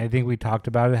said, I think we talked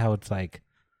about it, how it's like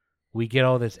we get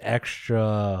all this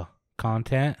extra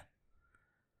content.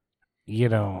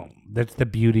 That's the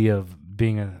beauty of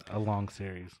being a long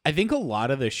series. I think a lot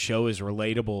of the show is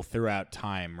relatable throughout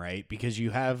time, right? Because you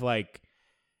have like,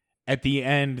 at the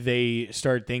end, they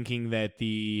start thinking that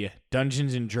the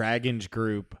Dungeons and Dragons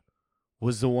group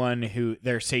was the one who,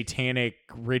 their satanic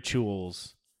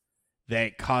rituals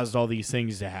that caused all these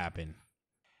things to happen.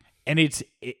 And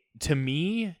to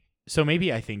me, so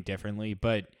maybe I think differently,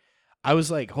 but I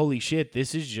was like, holy shit,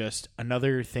 this is just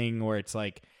another thing where it's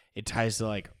like, it ties to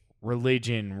like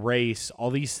religion, race,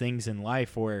 all these things in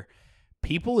life where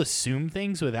people assume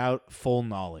things without full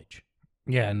knowledge.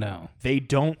 Yeah, no. They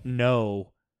don't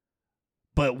know,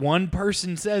 but one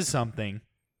person says something,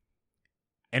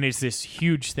 And it's this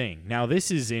huge thing. Now, this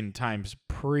is in times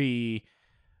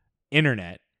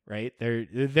pre-internet, right?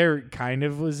 There kind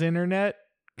of was internet,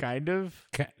 kind of.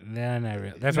 No, not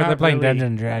really. That's why Not they're playing really. Dungeons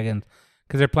and Dragons,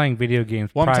 because they're playing video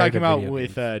games. Well, I'm prior talking to about video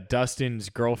with games. Dustin's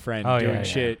girlfriend Oh, doing yeah.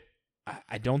 shit.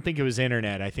 I don't think it was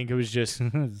internet. I think it was just,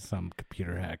 Some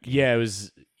computer hack. yeah, it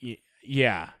was,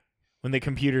 yeah. When the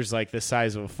computer's like the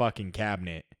size of a fucking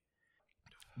cabinet.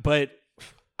 But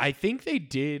I think they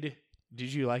did.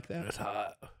 Did you like that? It's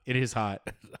hot. It is hot.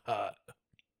 It's hot.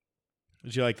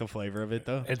 Did you like the flavor of it,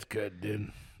 though? It's good,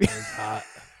 dude. It's hot.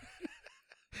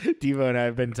 Devo and I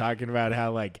have been talking about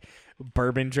how, like,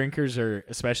 bourbon drinkers, or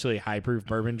especially high-proof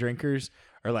bourbon drinkers,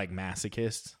 are like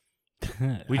masochists.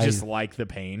 We just like the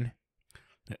pain.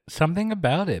 Something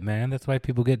about it, man. That's why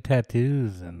people get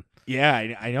tattoos and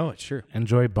Yeah, I know. It's true.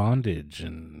 enjoy bondage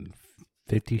and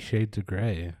 50 Shades of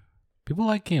Grey. People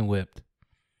like getting whipped.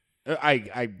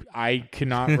 I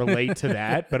cannot relate to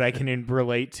that, but I can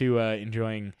relate to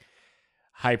enjoying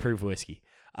high-proof whiskey.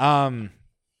 But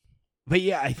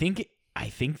yeah,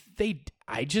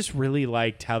 I just really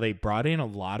liked how they brought in a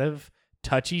lot of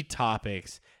touchy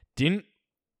topics. Didn't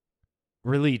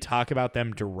really talk about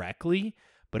them directly,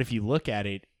 but if you look at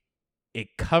it,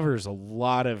 it covers a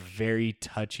lot of very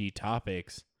touchy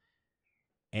topics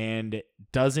and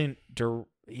doesn't,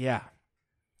 yeah.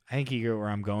 I think you get where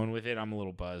I'm going with it. I'm a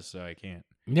little buzzed, so I can't.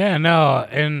 Yeah, no,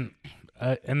 and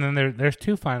then there's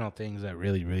two final things that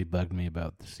really, really bugged me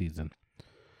about the season.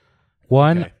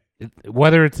 One,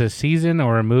 whether it's a season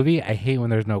or a movie, I hate when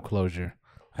there's no closure.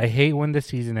 I hate when the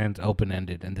season ends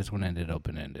open-ended, and this one ended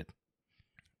open-ended.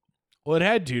 Well, it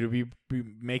had to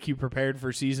make you prepared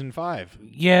for season 5.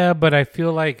 Yeah, but I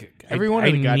feel like Every one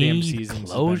of the goddamn need seasons has been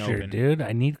closure, open. dude.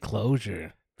 I need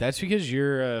closure. That's because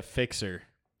you're a fixer.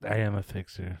 I am a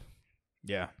fixer.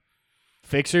 Yeah.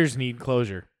 Fixers need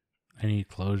closure. I need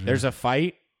closure. There's a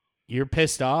fight, you're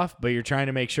pissed off, but you're trying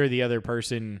to make sure the other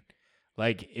person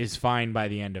like is fine by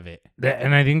the end of it.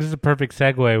 And I think this is a perfect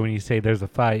segue when you say there's a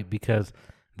fight, because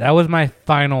that was my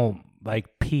final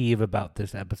like peeve about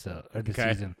this episode or this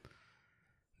season.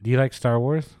 Do you like Star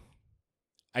Wars?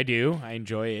 I do. I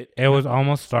enjoy it. It was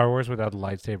almost Star Wars without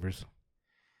lightsabers.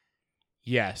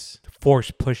 Yes. Force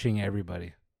pushing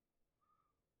everybody.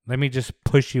 Let me just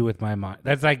push you with my mind.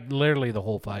 That's like literally the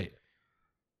whole fight.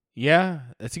 Yeah,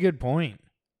 that's a good point.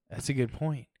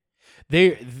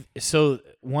 So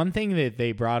one thing that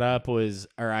they brought up was,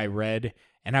 or I read,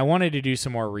 and I wanted to do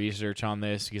some more research on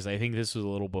this because I think this was a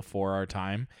little before our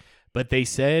time, but they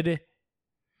said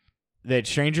that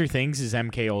Stranger Things is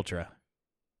MK Ultra.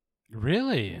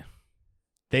 Really?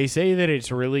 They say that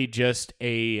it's really just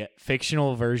a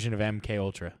fictional version of MK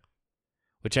Ultra,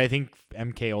 which I think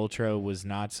MK Ultra was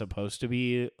not supposed to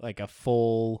be like a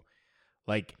full,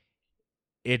 like,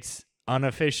 it's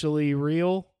unofficially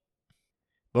real,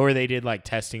 but where they did like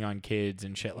testing on kids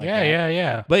and shit like that.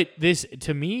 Yeah. But this,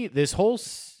 to me, this whole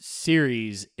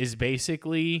series is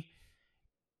basically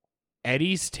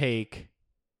Eddie's take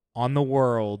on the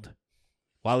world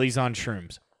while he's on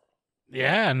shrooms.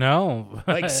 Yeah, no.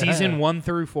 Like season 1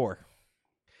 through 4.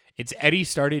 It's Eddie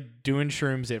started doing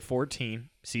shrooms at 14,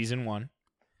 season 1.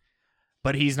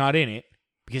 But he's not in it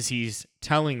because he's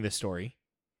telling the story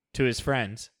to his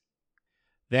friends.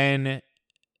 Then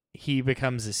he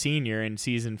becomes a senior in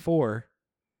season 4,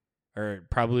 or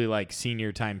probably like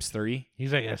senior times 3.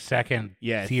 He's like a second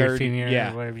third, senior,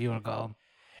 yeah. whatever you want to call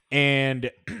him.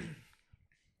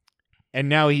 And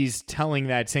now he's telling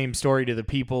that same story to the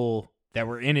people that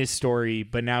were in his story,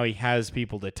 but now he has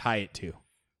people to tie it to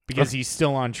because he's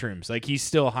still on shrooms. Like, he's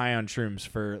still high on shrooms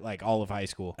for like all of high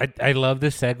school. I love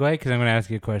this segue because I'm going to ask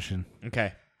you a question.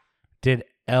 Okay. Did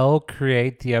Elle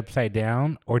create the Upside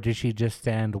Down, or did she just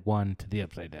stand one to the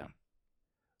Upside Down?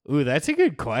 Ooh, that's a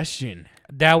good question.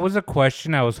 That was a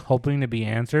question I was hoping to be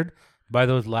answered by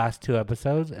those last 2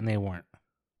 episodes, and they weren't.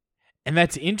 And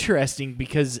that's interesting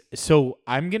because, so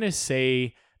I'm going to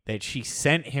say that she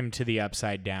sent him to the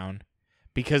Upside Down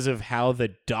because of how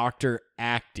the doctor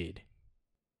acted.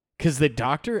 Because the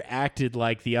doctor acted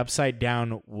like the Upside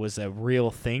Down was a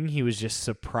real thing. He was just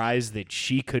surprised that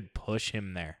she could push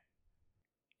him there.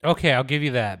 Okay, I'll give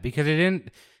you that because it didn't.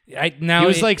 He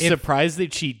was surprised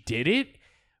that she did it,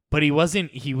 but he wasn't.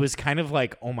 He was kind of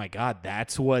like, "Oh my god,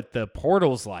 that's what the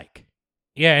portal's like."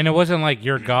 Yeah, and it wasn't like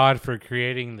you're God for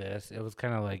creating this. It was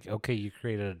kind of like, okay, you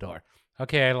created a door.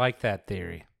 Okay, I like that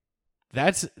theory.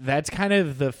 That's kind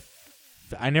of the.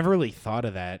 I never really thought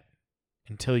of that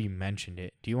until you mentioned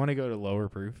it. Do you want to go to lower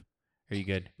proof? Are you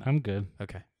good? I'm good.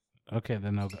 Okay,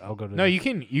 then I'll go to. No, this.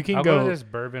 you can I'll go to this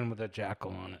bourbon with a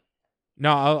jackal on it. No,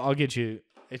 I'll get you.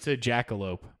 It's a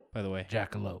jackalope, by the way.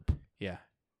 Jackalope. Yeah.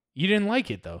 You didn't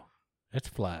like it though. It's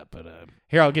flat, but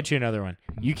Here, I'll get you another one.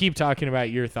 You keep talking about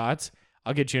your thoughts.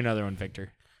 I'll get you another one,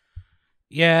 Victor.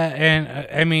 yeah, and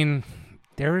I mean,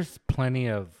 there's plenty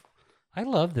of. I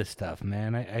love this stuff,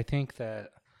 man. I think the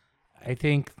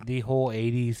whole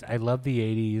 '80s. I love the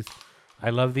 '80s. I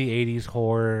love the '80s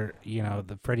horror. You know,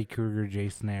 the Freddy Krueger,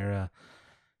 Jason era.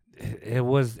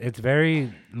 It's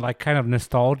very like kind of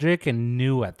nostalgic and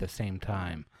new at the same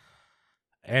time.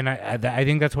 And I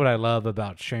think that's what I love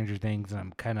about Stranger Things. And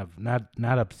I'm kind of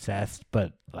not obsessed,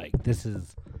 but like this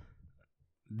is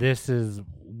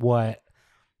what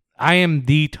I am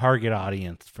the target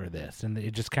audience for this, and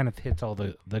it just kind of hits all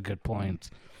the good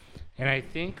points. And I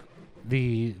think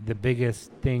the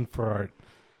biggest thing for our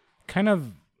kind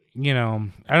of, you know,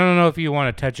 I don't know if you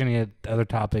want to touch any other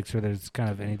topics or there's kind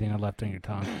of anything left on your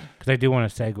tongue, because I do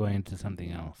want to segue into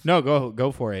something else. No,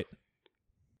 go for it.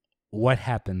 What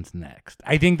happens next?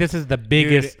 I think this is the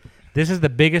biggest. This is the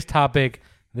biggest topic.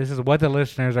 This is what the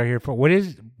listeners are here for. What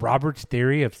is Robert's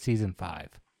theory of season 5?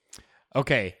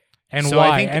 Okay, and so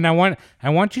why? And I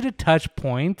want you to touch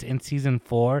points in season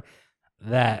 4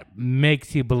 that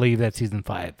makes you believe that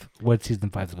what season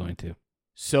 5 is going to.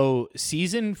 So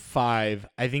season 5,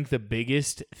 I think the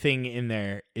biggest thing in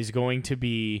there is going to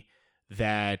be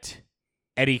that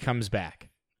Eddie comes back.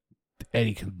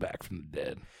 Eddie comes back from the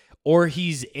dead. Or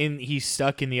he's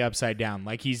stuck in the upside down.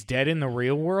 Like he's dead in the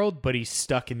real world, but he's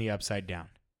stuck in the upside down.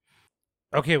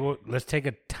 Okay, well, let's take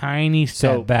a tiny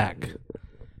step back.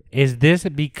 Is this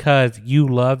because you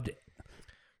loved...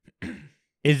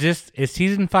 Is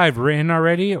season 5 written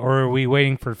already, or are we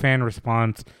waiting for fan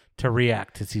response to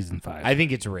react to season 5? I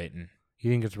think it's written. You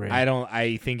think it's written?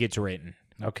 I think it's written.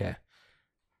 Okay.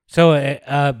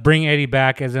 So bring Eddie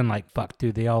back as in like, fuck,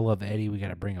 dude, they all love Eddie. We got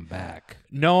to bring him back.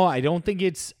 No, I don't think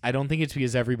it's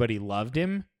because everybody loved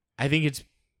him. I think it's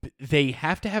they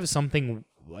have to have something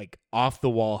like off the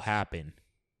wall happen,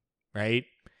 right?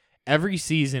 Every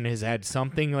season has had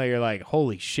something where you're like,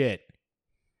 holy shit.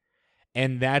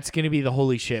 And that's going to be the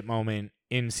holy shit moment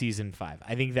in season 5.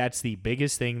 I think that's the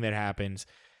biggest thing that happens.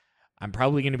 I'm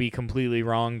probably going to be completely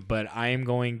wrong, but I am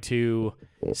going to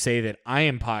say that I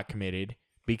am pot committed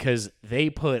because they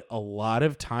put a lot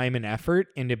of time and effort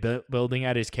into building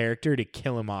out his character to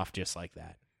kill him off just like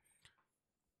that.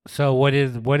 So what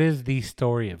is the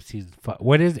story of season 5?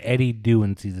 What does Eddie do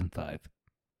in season 5?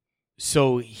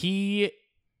 So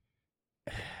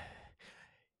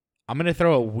I'm going to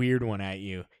throw a weird one at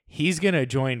you. He's going to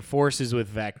join forces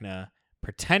with Vecna,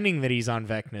 pretending that he's on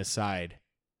Vecna's side,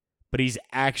 but he's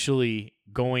actually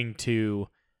going to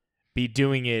be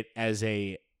doing it as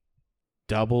a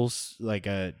double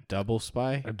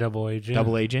spy? A double agent?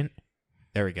 Double agent?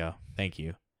 There we go. Thank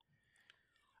you.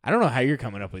 I don't know how you're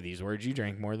coming up with these words. You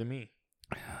drank more than me.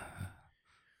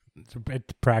 It's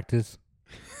practice.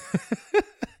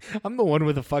 I'm the one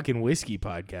with a fucking whiskey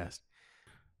podcast.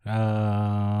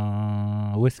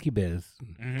 Whiskey Biz.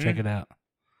 Mm-hmm. Check it out.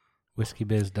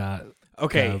 Whiskeybiz.gov.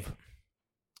 Okay.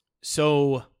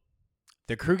 So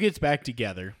the crew gets back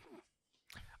together.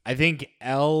 I think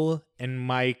Elle and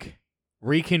Mike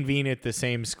reconvene at the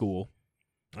same school.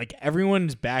 Like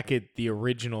everyone's back at the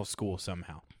original school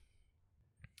somehow.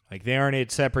 Like they aren't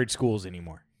at separate schools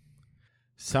anymore.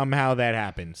 Somehow that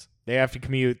happens. They have to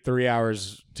commute 3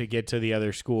 hours to get to the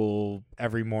other school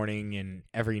every morning and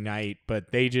every night,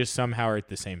 but they just somehow are at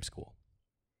the same school.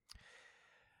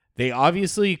 They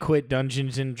obviously quit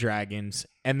Dungeons and Dragons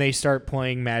and they start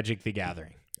playing Magic the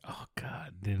Gathering. Oh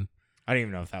God, dude. I don't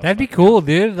even know if that was That'd be cool,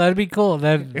 dude. That'd be cool.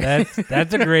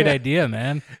 That's a great idea,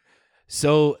 man.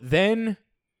 So then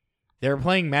they're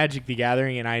playing Magic the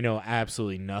Gathering, and I know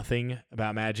absolutely nothing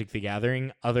about Magic the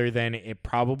Gathering other than it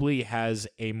probably has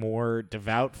a more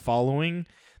devout following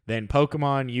than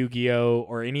Pokemon, Yu-Gi-Oh,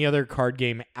 or any other card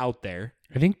game out there.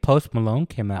 I think Post Malone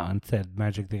came out and said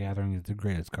Magic the Gathering is the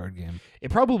greatest card game.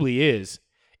 It probably is.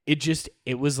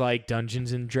 It was like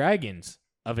Dungeons and Dragons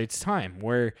of its time,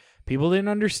 where people didn't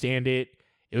understand it.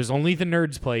 It was only the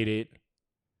nerds played it.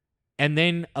 And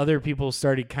then other people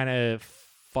started kind of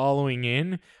following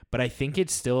in, but I think it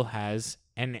still has,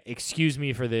 and excuse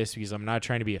me for this because I'm not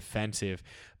trying to be offensive,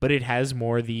 but it has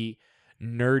more the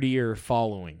nerdier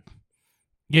following.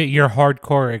 Yeah, your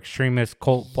hardcore extremist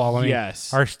cult following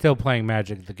Yes. are still playing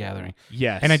Magic the Gathering.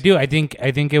 Yes. And I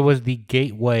think it was the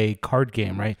gateway card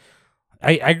game, right?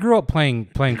 I grew up playing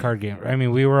card games. I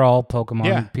mean, we were all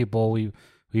Pokemon people.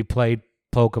 We played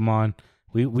Pokemon.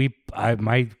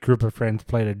 My group of friends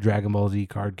played a Dragon Ball Z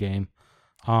card game.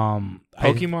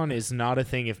 Pokemon is not a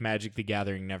thing if Magic the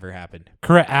Gathering never happened.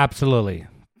 Correct, absolutely.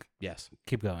 Yes.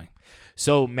 Keep going.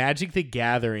 So Magic the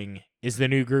Gathering is the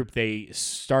new group they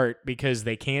start because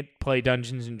they can't play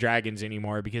Dungeons and Dragons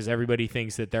anymore because everybody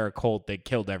thinks that they're a cult that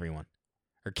killed everyone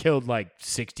or killed like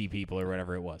 60 people or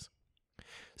whatever it was.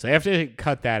 So they have to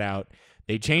cut that out.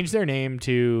 They changed their name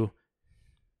to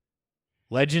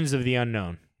Legends of the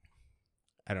Unknown.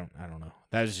 I don't know.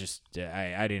 That was just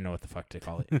I didn't know what the fuck to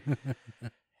call it.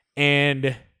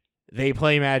 And they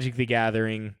play Magic the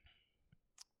Gathering.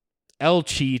 Elle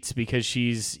cheats because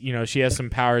she has some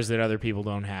powers that other people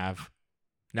don't have.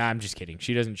 Nah, I'm just kidding.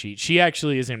 She doesn't cheat. She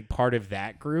actually isn't part of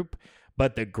that group,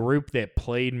 but the group that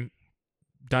played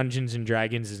Dungeons and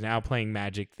Dragons is now playing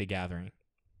Magic the Gathering.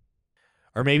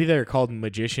 Or maybe they're called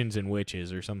Magicians and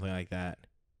Witches or something like that.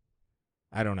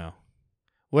 I don't know.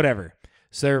 Whatever.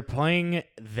 So they're playing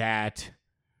that,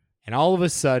 and all of a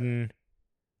sudden,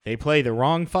 they play the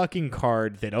wrong fucking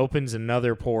card that opens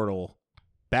another portal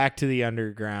back to the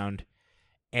underground,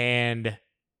 and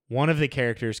one of the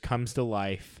characters comes to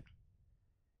life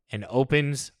and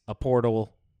opens a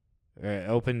portal,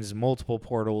 opens multiple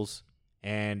portals,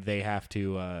 and they have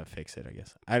to fix it, I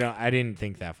guess. I didn't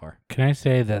think that far. Can I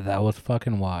say that was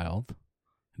fucking wild?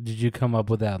 Did you come up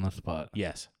with that on the spot?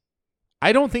 Yes.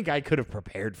 I don't think I could have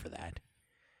prepared for that.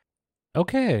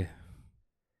 Okay.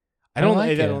 I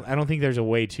don't think there's a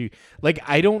way to, like,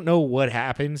 I don't know what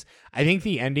happens. I think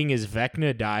the ending is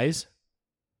Vecna dies,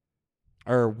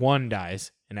 or one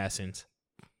dies in essence.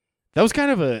 That was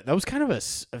kind of a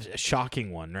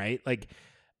shocking one, right? Like,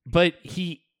 but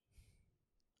I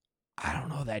don't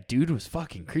know. That dude was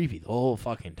fucking creepy the whole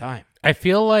fucking time. I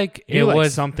feel like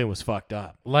something was fucked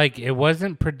up. Like, it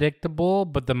wasn't predictable,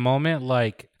 but the moment,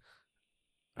 like,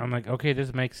 I'm like, okay,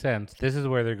 this makes sense. This is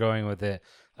where they're going with it.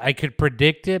 I could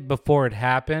predict it before it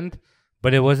happened,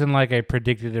 but it wasn't like I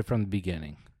predicted it from the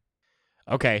beginning.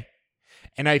 Okay.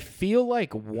 And I feel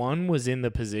like one was in the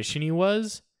position he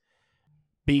was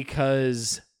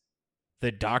because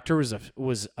the doctor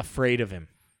was afraid of him.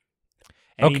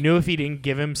 And he knew if he didn't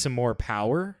give him some more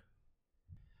power,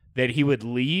 that he would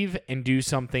leave and do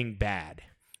something bad.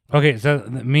 Okay, so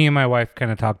me and my wife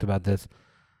kind of talked about this.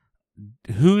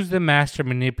 Who's the master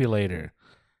manipulator?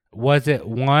 Was it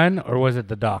one or was it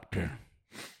the doctor?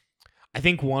 I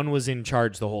think one was in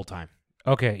charge the whole time.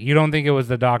 Okay, you don't think it was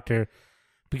the doctor?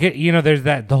 Because, there's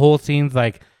the whole scene's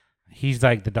like, he's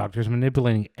like, the doctor's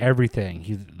manipulating everything.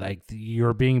 He's like,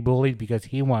 you're being bullied because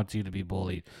he wants you to be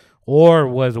bullied. Or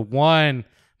was one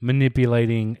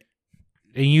manipulating,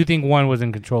 and you think one was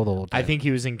in control the whole time? I think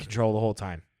he was in control the whole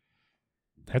time.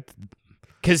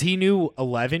 Because he knew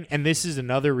 11, and this is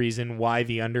another reason why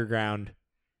the underground,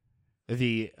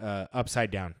 the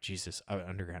upside down,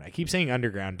 underground. I keep saying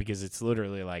underground because it's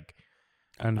literally like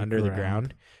under the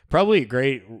ground. Probably a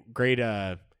great,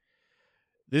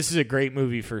 this is a great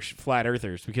movie for flat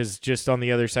earthers because just on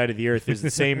the other side of the earth is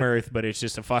the same earth, but it's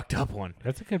just a fucked up one.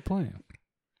 That's a good point.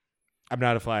 I'm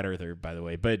not a flat earther, by the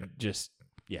way, but just,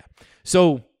 yeah.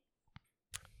 So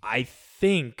I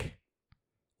think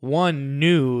one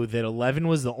knew that 11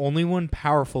 was the only one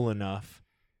powerful enough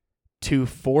to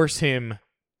force him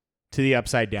to the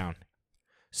upside down.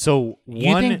 So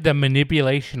you think the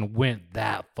manipulation went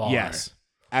that far? Yes,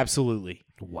 absolutely.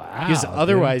 Wow. Because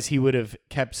otherwise he would have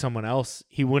kept someone else.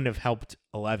 He wouldn't have helped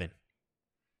 11.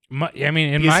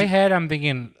 In my head, I'm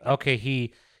thinking, okay,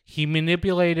 he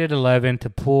manipulated 11 to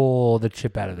pull the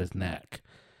chip out of his neck.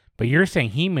 But you're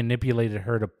saying he manipulated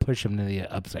her to push him to the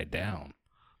upside down.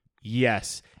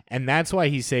 Yes. And that's why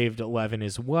he saved 11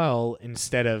 as well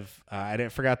instead of, I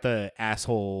forgot the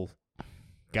asshole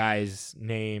guy's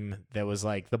name that was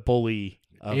like the bully.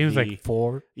 He was like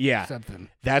 4? Yeah. Something.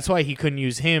 That's why he couldn't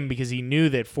use him because he knew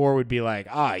that 4 would be like,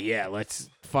 yeah,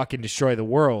 let's fucking destroy the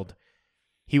world.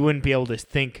 He wouldn't be able to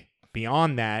think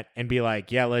beyond that and be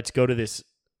like, yeah, let's go to this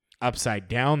upside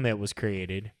down that was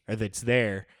created or that's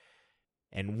there.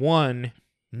 And 1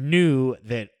 knew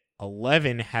that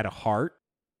 11 had a heart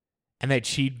and that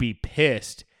she'd be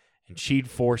pissed and she'd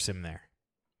force him there.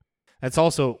 That's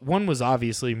also, 1 was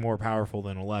obviously more powerful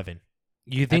than 11.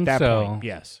 You think at that so? Point,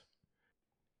 yes.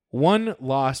 1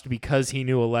 lost because he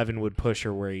knew 11 would push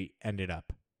her where he ended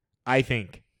up. I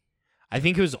think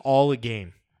it was all a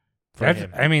game for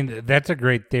him. That's a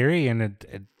great theory, and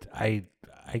I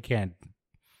can't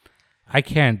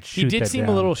shoot. He did that seem down.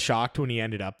 a little shocked when he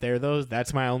ended up there, though.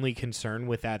 That's my only concern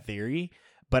with that theory.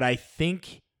 But I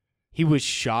think he was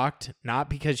shocked not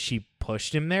because she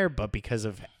pushed him there, but because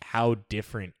of how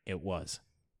different it was.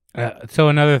 So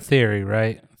another theory,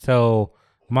 right? So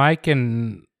Mike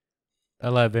and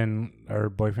 11 are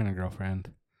boyfriend and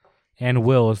girlfriend, and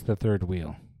Will is the third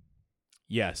wheel.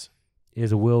 Yes.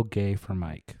 Is Will gay for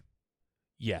Mike?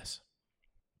 Yes.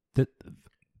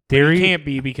 theory. He can't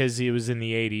be because he was in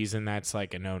the 80s, and that's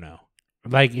like a no-no.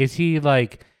 Like, is he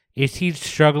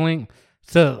struggling?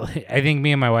 So I think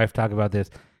me and my wife talk about this.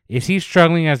 Is he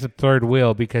struggling as a third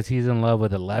wheel because he's in love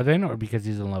with 11 or because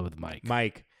he's in love with Mike?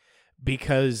 Mike,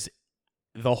 because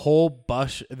the whole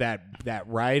bus, that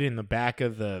ride in the back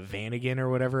of the Vanagon or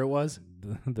whatever it was,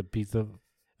 The pizza.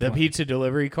 the pizza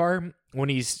delivery car, when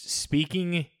he's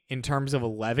speaking in terms of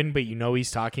 11, but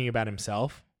he's talking about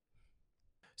himself.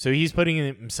 So he's putting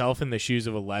himself in the shoes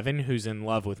of 11, who's in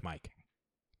love with Mike.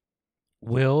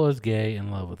 Will is gay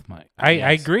in love with Mike. I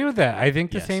agree with that. I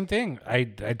think the same thing. I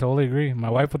totally agree.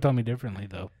 My wife would tell me differently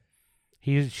though.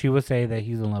 She would say that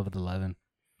he's in love with 11.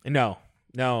 No,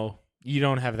 you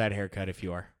don't have that haircut if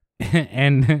you are.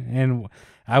 and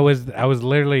I was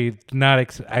literally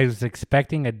not. I was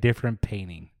expecting a different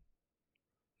painting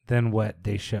than what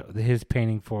they showed. His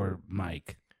painting for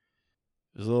Mike.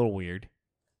 It was a little weird.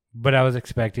 But I was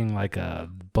expecting like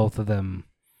both of them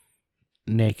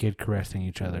naked caressing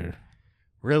each other.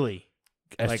 Really?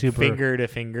 Like finger to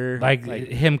finger? Like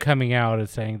him coming out and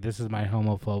saying, "This is my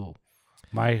homoerotic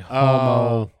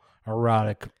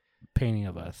painting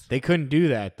of us." They couldn't do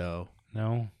that though.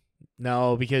 No,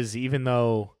 because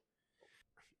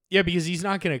because he's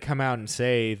not going to come out and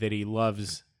say that he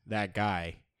loves that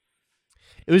guy.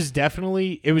 It was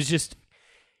just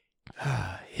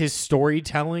his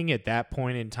storytelling at that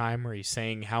point in time where he's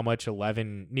saying how much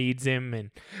 11 needs him and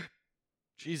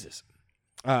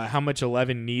how much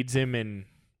 11 needs him and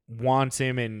wants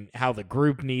him and how the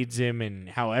group needs him and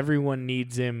how everyone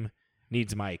needs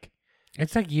Mike.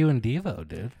 It's like you and Devo,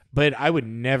 dude. But I would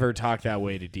never talk that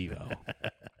way to Devo.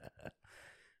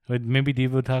 But maybe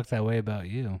Devo talks that way about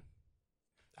you.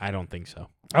 I don't think so.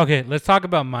 Okay, let's talk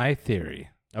about my theory.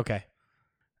 Okay.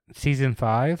 Season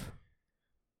 5,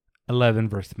 11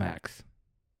 versus Max.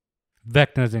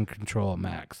 Vecna's in control of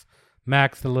Max.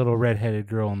 Max, the little redheaded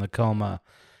girl in the coma,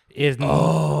 is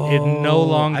no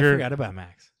longer. I forgot about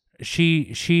Max.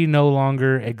 She no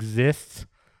longer exists.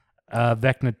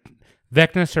 Vecna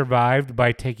survived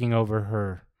by taking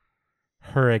over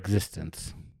her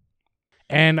existence.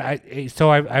 And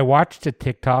I watched a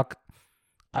TikTok.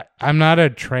 I'm not a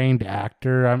trained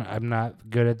actor. I'm not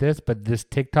good at this, but this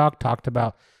TikTok talked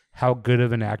about how good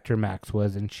of an actor Max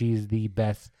was, and she's the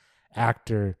best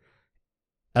actor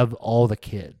of all the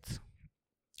kids.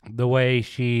 The way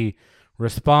she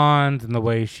responds and the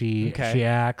way she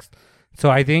acts.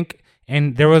 So I think,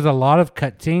 and there was a lot of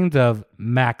cutscenes of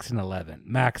Max and 11,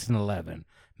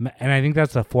 and I think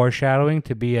that's a foreshadowing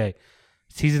to be a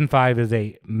season 5 is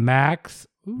a Max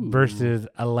versus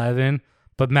 11,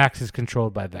 but Max is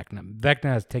controlled by Vecna.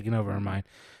 Vecna has taken over her mind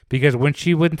because when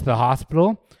she went to the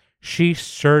hospital, she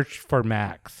searched for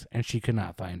Max and she could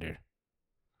not find her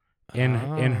in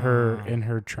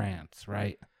her trance,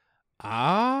 right?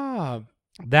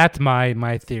 That's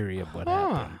my theory of what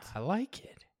happens. I like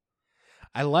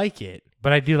it.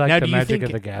 But I do like now, the Magic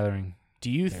of the Gathering.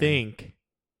 Do you think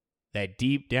that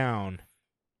deep down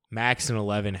Max and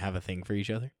 11 have a thing for each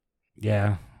other?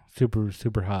 Yeah, super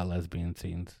hot lesbian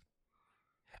scenes.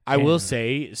 I will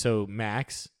say, so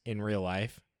Max in real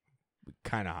life,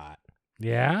 kind of hot.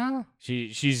 Yeah,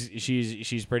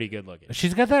 she's pretty good looking.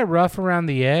 She's got that rough around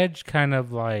the edge, kind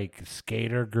of like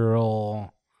skater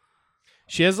girl.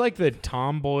 She has like the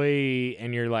tomboy,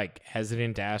 and you're like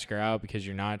hesitant to ask her out because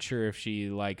you're not sure if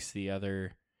she likes the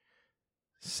other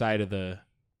side of the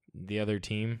other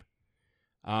team.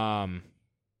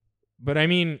 But I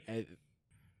mean,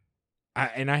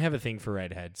 I have a thing for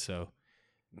redheads, so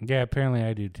yeah, apparently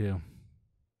I do too.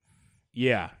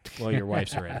 Yeah, well, your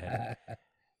wife's a redhead.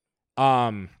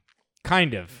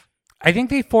 Kind of. I think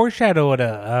they foreshadowed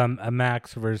a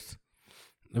Max versus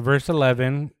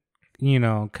 11,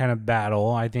 kind of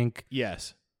battle. I think.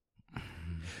 Yes.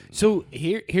 So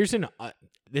here's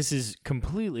this is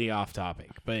completely off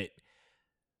topic, but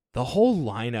the whole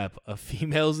lineup of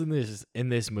females in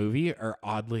this movie are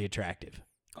oddly attractive.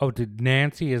 Oh,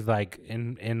 Nancy is like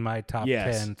in my top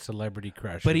 10 celebrity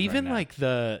crushes. But even right like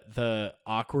the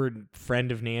awkward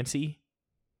friend of Nancy.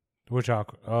 Which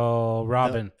awkward? Oh,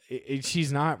 Robin.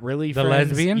 She's not really the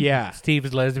friends. Lesbian. Yeah,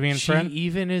 Steve's lesbian friend. She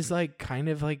even is like kind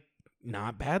of like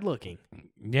not bad looking.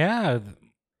 Yeah,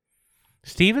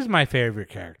 Steve is my favorite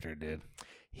character, dude.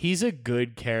 He's a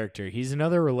good character. He's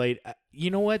another you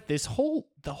know what? The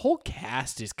whole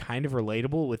cast is kind of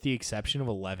relatable with the exception of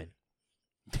 11.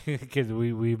 Because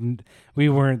we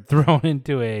weren't thrown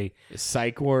into a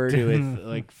psych ward with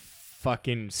like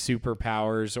fucking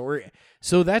superpowers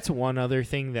so that's one other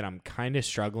thing that I'm kind of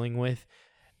struggling with.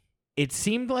 It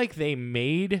seemed like they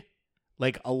made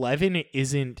like 11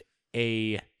 isn't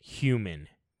a human.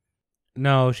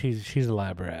 No, she's a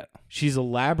lab rat. She's a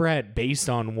lab rat based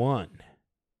on one.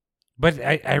 But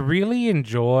I really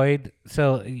enjoyed.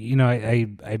 So I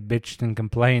bitched and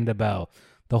complained about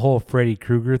the whole Freddy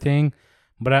Krueger thing,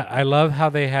 but I love how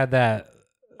they had that.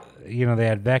 They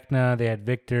had Vecna, they had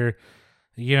Victor,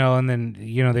 and then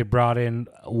they brought in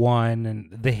one,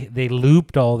 and they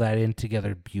looped all that in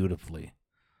together beautifully.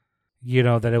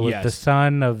 That it was the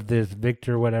son of this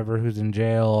Victor, whatever, who's in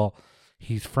jail.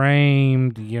 He's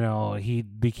framed. He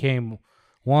became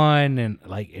one, and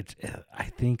like it's. I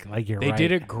think like you're right. They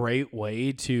did a great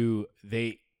way to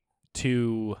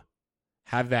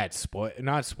have that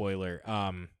not spoiler.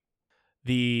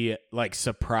 The like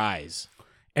surprise.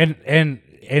 And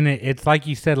it's like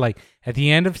you said, like at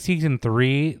the end of season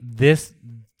 3, this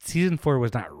season 4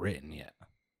 was not written yet.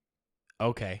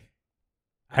 Okay.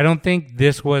 I don't think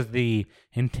this was the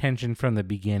intention from the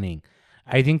beginning.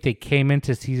 I think they came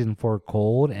into season 4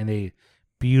 cold, and they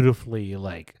beautifully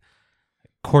like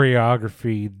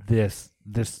choreography this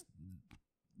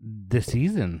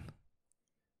season.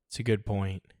 That's a good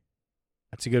point.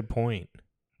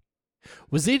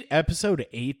 Was it episode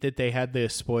 8 that they had the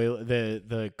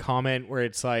the comment where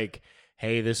it's like,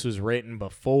 hey, this was written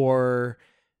before,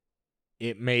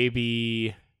 it may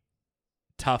be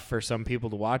tough for some people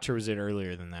to watch, or was it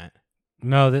earlier than that?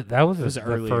 No, that was the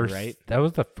earlier, first, right? That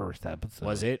was the first episode.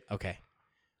 Was it? Okay.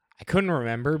 I couldn't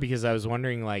remember because I was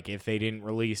wondering like if they didn't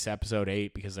release episode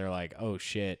 8 because they're like, oh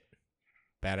shit,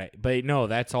 but no,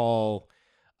 that's all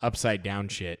upside down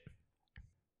shit.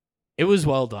 It was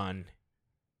well done.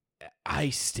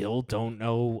 I still don't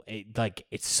know.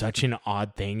 It's such an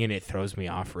odd thing, and it throws me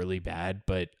off really bad.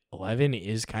 But 11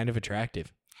 is kind of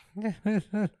attractive.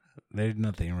 There's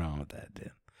nothing wrong with that,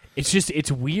 dude.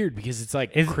 It's weird because it's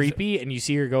like creepy, and you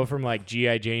see her go from like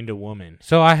G.I. Jane to woman.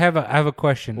 So I have a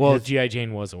question. Well, G.I.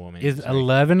 Jane was a woman. Is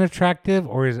 11 attractive,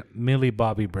 or is Millie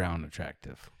Bobby Brown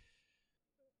attractive?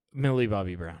 Millie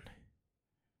Bobby Brown.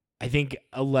 I think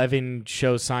 11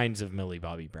 shows signs of Millie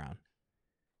Bobby Brown.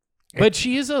 But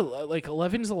she is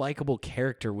 11's a likable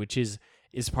character, which is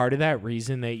part of that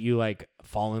reason that you like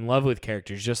fall in love with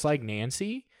characters. Just like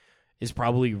Nancy is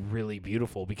probably really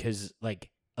beautiful because like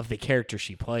of the character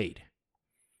she played.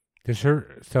 Does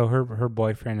her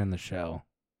boyfriend in the show,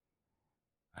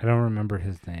 I don't remember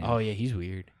his name. Oh yeah, he's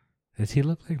weird. Does he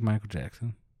look like Michael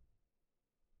Jackson?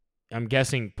 I'm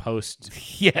guessing post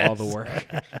yes. all the work.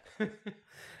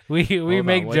 we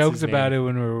make jokes about it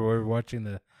when we're watching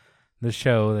the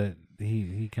show that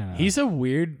he kind of...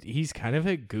 He's kind of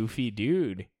a goofy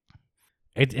dude.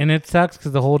 It sucks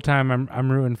because the whole time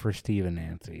I'm rooting for Steve and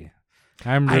Nancy.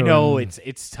 I know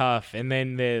it's tough. And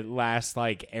then the last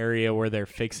like area where they're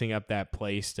fixing up that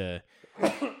place to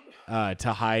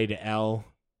hide Elle.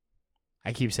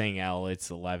 I keep saying Elle,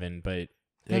 it's 11, but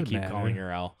they keep calling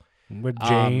her Elle. With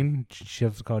Jane, she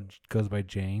goes by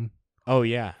Jane. Oh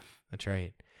yeah, that's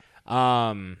right.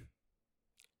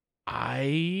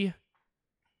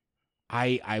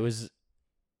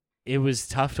 It was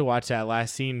tough to watch that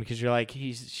last scene because you're like,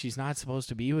 she's not supposed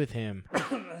to be with him.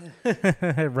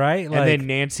 Right? And then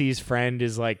Nancy's friend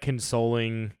is like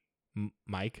consoling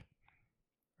Mike.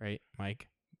 Right? Mike?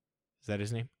 Is that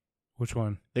his name? Which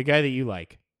one? The guy that you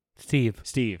like. Steve.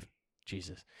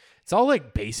 Jesus. It's all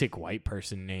like basic white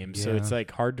person names, so it's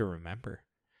like hard to remember.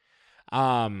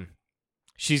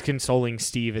 She's consoling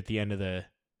Steve at the end of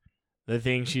the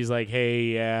thing. She's like, hey,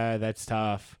 yeah, that's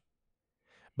tough.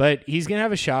 But he's going to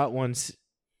have a shot once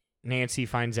Nancy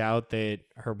finds out that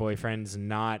her boyfriend's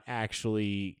not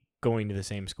actually going to the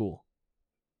same school.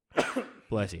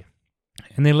 Bless you.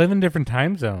 And they live in different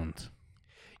time zones.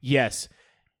 Yes.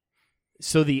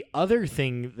 So the other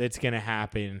thing that's going to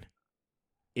happen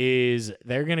is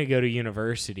they're going to go to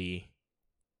university,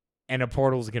 and a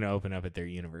portal's going to open up at their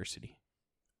university.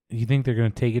 You think they're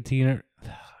going to take it to university?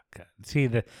 Oh, see,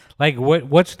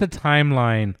 what's the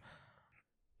timeline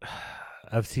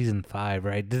of season 5,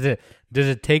 right? Does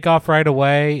it take off right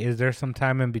away? Is there some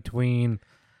time in between?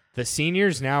 The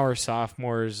seniors now are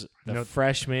sophomores. The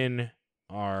freshmen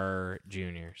are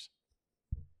juniors.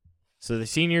 So the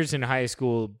seniors in high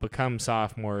school become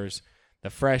sophomores. The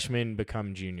freshmen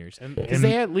become juniors. Because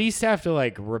they at least have to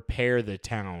like repair the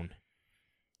town.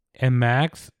 And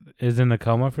Max is in a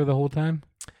coma for the whole time?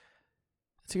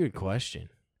 That's a good question.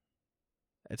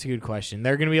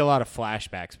 There are going to be a lot of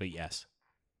flashbacks, but yes.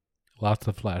 Lots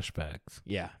of flashbacks.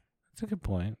 Yeah. That's a good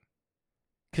point.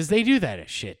 Because they do that a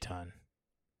shit ton.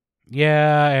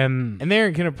 Yeah, and they're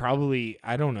going to probably,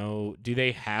 I don't know, do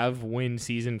they have when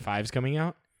season 5's coming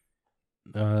out?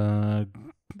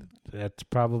 That's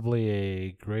probably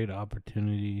a great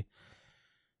opportunity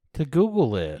to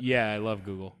Google it. Yeah, I love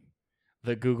Google.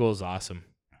 The Google's awesome.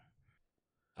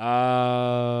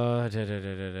 Da, da, da,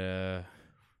 da, da.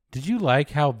 Did you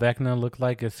like how Vecna looked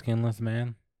like a skinless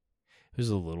man? It was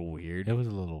a little weird. It was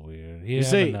a little weird. He You had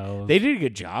say a nose. they did a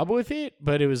good job with it,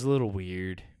 but it was a little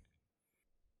weird.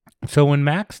 So when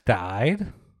Max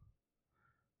died,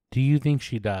 do you think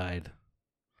she died?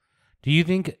 Do you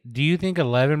think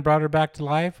 11 brought her back to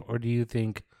life, or do you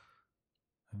think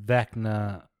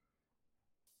Vecna?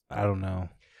 I don't know.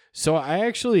 So I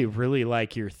actually really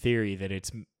like your theory that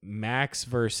it's Max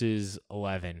versus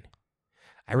 11.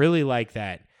 I really like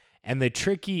that. And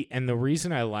the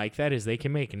reason I like that is they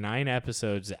can make 9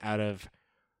 episodes out of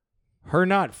her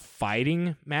not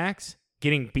fighting Max,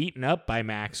 getting beaten up by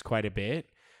Max quite a bit,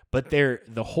 but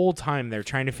the whole time they're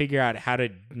trying to figure out how to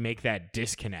make that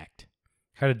disconnect.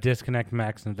 How to disconnect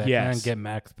Max and Vecna and get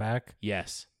Max back?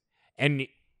 Yes. And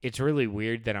it's really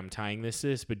weird that I'm tying this to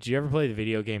this, but did you ever play the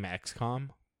video game XCOM?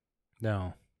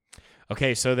 No.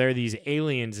 Okay, so there are these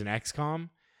aliens in XCOM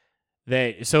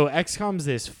so XCOM's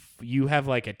this, you have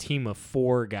like a team of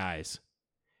 4 guys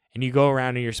and you go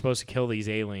around and you're supposed to kill these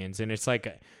aliens, and it's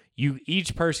like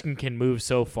each person can move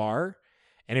so far,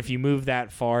 and if you move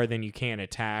that far then you can't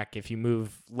attack. If you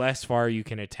move less far you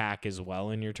can attack as well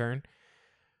in your turn.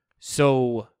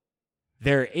 So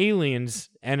there are aliens,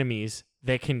 enemies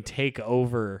that can take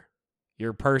over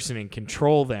your person and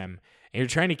control them. And you're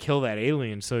trying to kill that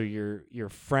alien so your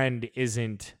friend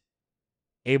isn't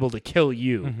able to kill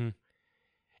you. Mm-hmm.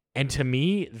 And to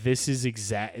me, this is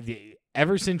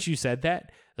ever since you said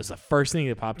that, that's the first thing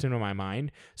that popped into my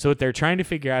mind. So what they're trying to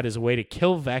figure out is a way to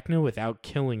kill Vecna without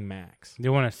killing Max. They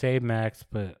want to save Max,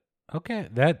 but okay,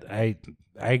 that I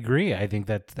agree. I think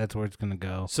that's where it's gonna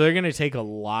go. So they're gonna take a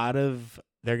lot of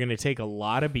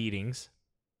beatings,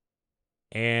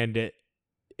 and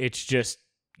it's just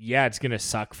it's gonna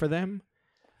suck for them.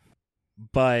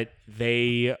 But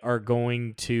they are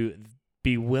going to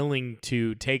be willing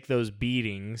to take those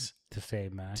beatings to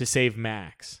save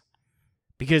Max.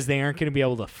 Because they aren't going to be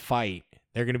able to fight.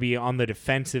 They're going to be on the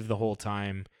defensive the whole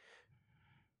time.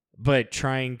 But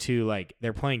trying to,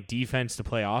 they're playing defense to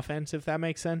play offense, if that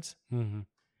makes sense. Mm-hmm.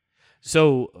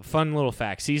 So, fun little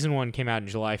fact. Season 1 came out on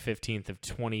July 15th of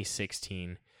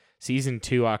 2016. Season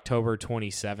 2, October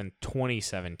 27th,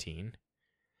 2017.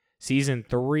 Season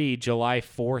 3, July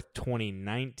 4th,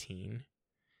 2019.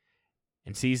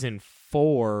 And Season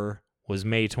 4 was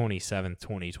May 27th,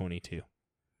 2022.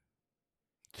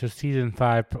 So Season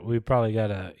 5, we probably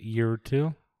got a year or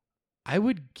two? I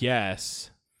would guess.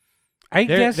 I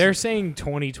guess they're saying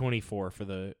 2024 for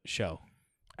the show.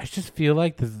 I just feel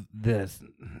like this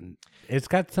it's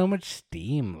got so much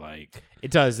steam.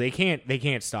 It does. They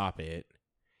can't stop it.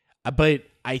 But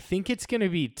I think it's going to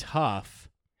be tough.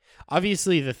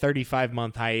 Obviously, the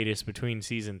 35-month hiatus between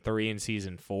Season 3 and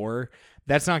Season 4,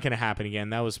 that's not going to happen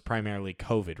again. That was primarily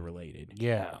COVID related.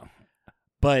 Yeah.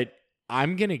 But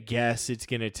I'm going to guess it's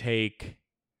going to take...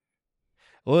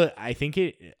 Well, I think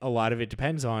a lot of it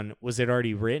depends on, was it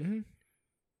already written?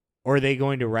 Or are they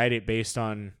going to write it based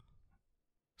on...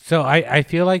 So I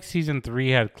feel like Season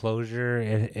 3 had closure.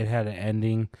 It had an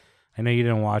ending. I know you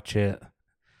didn't watch it.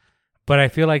 But I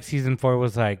feel like Season 4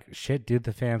 was like, shit, dude,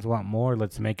 the fans want more.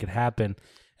 Let's make it happen.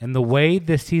 And the way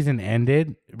this season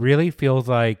ended really feels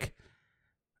like,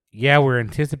 yeah, we're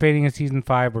anticipating a Season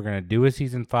 5. We're going to do a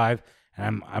Season 5.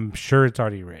 And I'm sure it's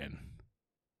already written.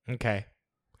 Okay.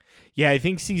 Yeah, I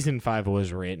think Season 5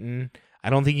 was written.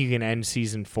 I don't think you can end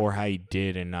Season 4 how you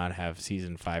did and not have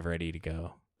Season 5 ready to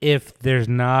go. If there's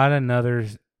not another,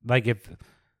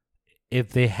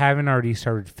 if they haven't already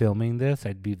started filming this,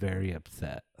 I'd be very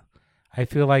upset. I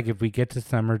feel like if we get to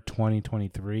summer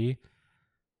 2023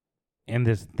 and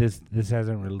this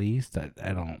hasn't released,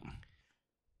 I don't.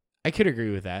 I could agree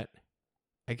with that.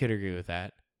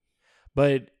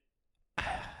 But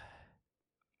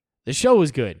the show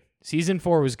was good. Season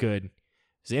 4 was good. It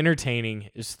was entertaining.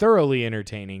 It was thoroughly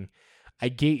entertaining. I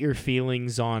get your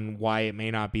feelings on why it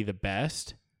may not be the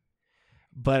best.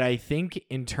 But I think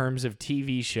in terms of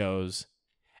TV shows,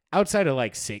 outside of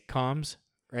sitcoms,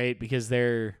 right? Because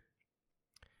it's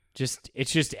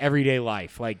just everyday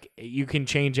life. You can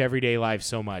change everyday life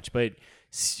so much. But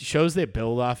shows that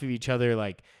build off of each other,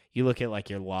 you look at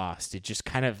you're Lost. It just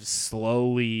kind of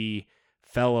slowly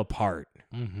fell apart,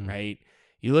 right?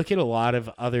 You look at a lot of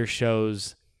other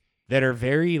shows that are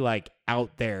very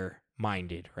out there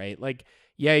minded, right?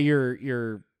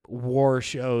 Your war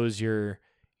shows, your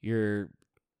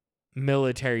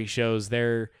military shows,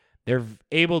 they're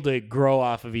able to grow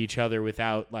off of each other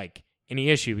without any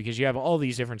issue because you have all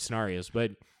these different scenarios.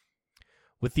 But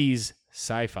with these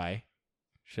sci-fi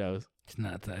shows, it's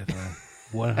not sci-fi.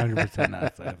 100%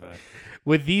 not sci-fi.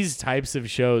 with these types of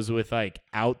shows with like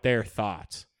out there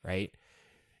thoughts, right?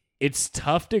 It's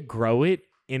tough to grow it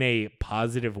in a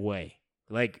positive way.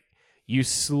 Like you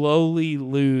slowly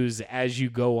lose as you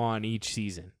go on each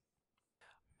season.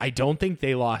 I don't think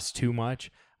they lost too much.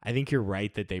 I think you're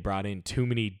right that they brought in too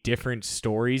many different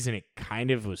stories and it kind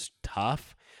of was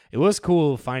tough. It was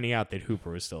cool finding out that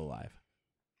Hooper was still alive.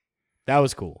 That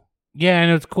was cool. Yeah,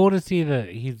 and it's cool to see that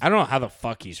I don't know how the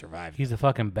fuck he survived. he's a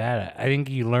fucking badass. I think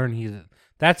you learn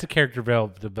that's a character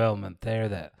development there,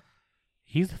 that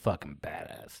he's a fucking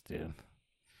badass, dude.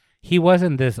 He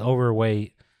wasn't this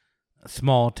overweight,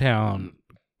 small town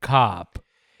cop.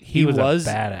 He was a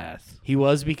badass. He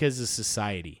was because of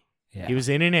society. Yeah. He was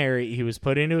in an area, he was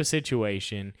put into a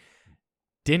situation,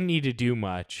 didn't need to do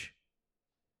much.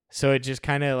 So it just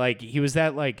kind of like, he was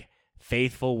that like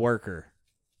faithful worker.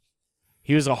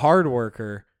 He was a hard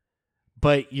worker,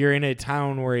 but you're in a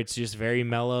town where it's just very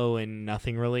mellow and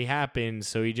nothing really happens.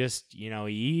 So he just, he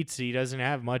eats, he doesn't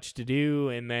have much to do.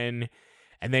 And then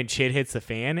shit hits the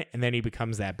fan and then he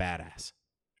becomes that badass.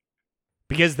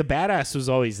 Because the badass was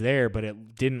always there, but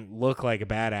it didn't look like a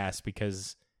badass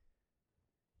because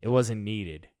it wasn't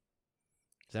needed.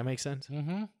 Does that make sense?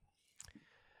 Mm-hmm.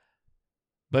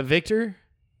 But Victor,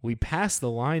 we passed the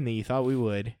line that you thought we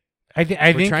would. I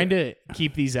We're think trying to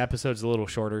keep these episodes a little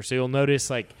shorter. So you'll notice,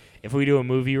 like, if we do a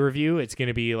movie review, it's going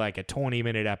to be like a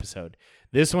 20-minute episode.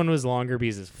 This one was longer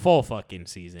because it's full fucking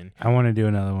season. I want to do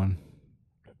another one.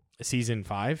 Season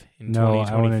 5 in No,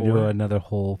 2024. I want to do another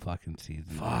whole fucking season.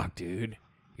 Fuck, dude.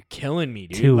 You're killing me,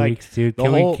 dude. 2 weeks, dude. Can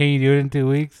you do it in 2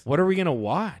 weeks? What are we going to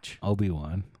watch?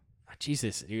 Obi-Wan.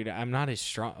 Jesus, dude. I'm not as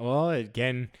strong. Well,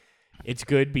 again, it's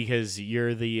good because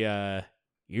you're the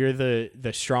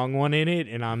strong one in it,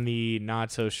 and I'm the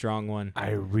not so strong one. I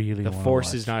really the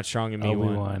Force is not strong in me.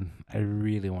 Obi-Wan. I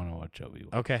really want to watch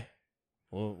Obi-Wan. Okay,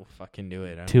 we'll fucking do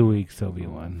it. 2 weeks,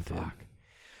 Obi-Wan. Fuck.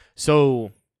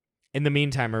 So, in the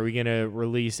meantime, are we gonna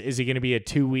release? Is it gonna be a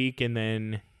 2 week and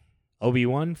then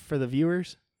Obi-Wan for the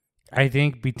viewers? I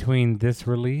think between this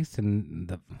release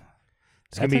and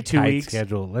it's gonna be 2 weeks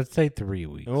schedule. Let's say 3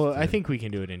 weeks. Well, dude. I think we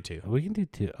can do it in 2. We can do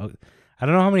 2. Oh, I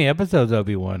don't know how many episodes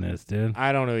Obi-Wan is, dude.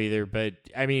 I don't know either, but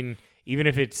I mean, even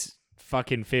if it's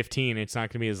fucking 15, it's not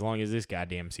gonna be as long as this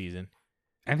goddamn season.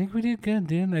 I think we did good,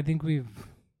 dude. I think It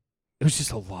was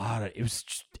just a lot of. It was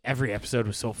just, every episode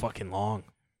was so fucking long.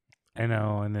 I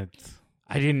know, and it's.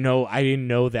 I didn't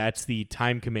know that's the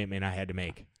time commitment I had to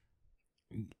make.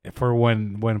 For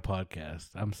one podcast.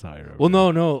 I'm sorry. Robert. Well,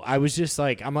 no. I was just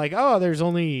like, oh, there's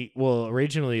only,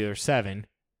 originally there's 7,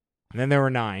 and then there were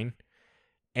 9.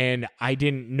 And I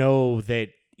didn't know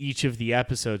that each of the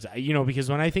episodes, because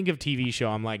when I think of TV show,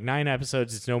 I'm like 9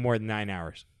 episodes, it's no more than 9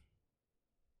 hours.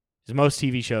 Because most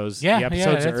TV shows, the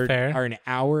episodes are an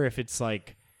hour if it's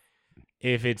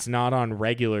not on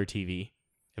regular TV.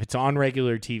 If it's on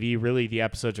regular TV, really the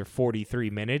episodes are 43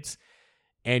 minutes.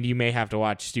 And you may have to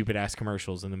watch stupid ass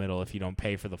commercials in the middle if you don't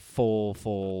pay for the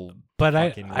full. But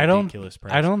ridiculous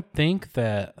price. I don't think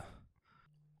that.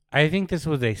 I think this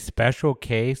was a special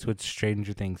case with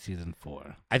Stranger Things season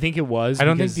 4. I think it was. I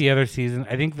don't think the other season.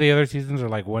 I think the other seasons are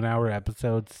like 1 hour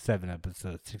episodes, 7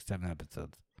 episodes, 6, 7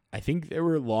 episodes. I think there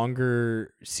were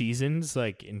longer seasons,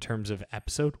 like in terms of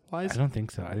episode wise. I don't think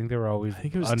so. I think they were always I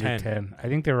think it was under 10. 10. I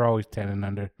think they were always 10 and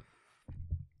under.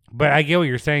 But I get what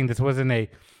you're saying. This wasn't a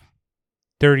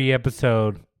 30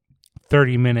 episode,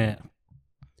 30 minute.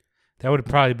 That would have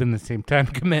probably been the same time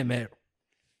commitment.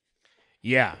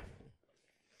 Yeah.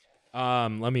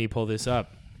 Let me pull this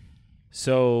up.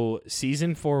 So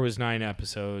season 4 was 9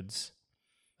 episodes.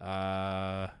 There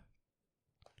are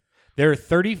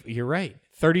 30. You're right.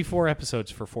 34 episodes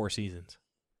for 4 seasons.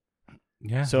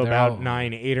 Yeah. So about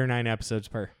 8 or 9 episodes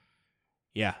per.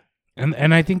 Yeah.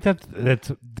 And I think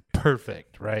that's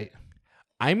perfect, right?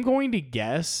 I'm going to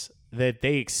guess that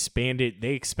they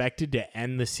expected to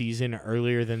end the season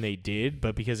earlier than they did,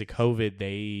 but because of COVID,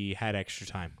 they had extra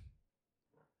time.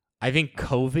 I think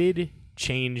COVID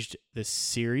changed the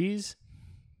series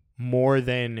more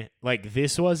than,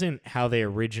 this wasn't how they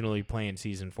originally planned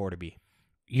season 4 to be.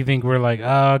 You think we're like,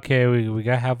 oh, okay, we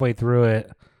got halfway through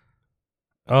it.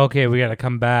 Okay, we got to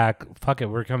come back. Fuck it,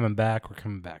 we're coming back. We're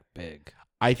coming back big.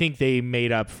 I think they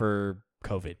made up for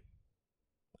COVID.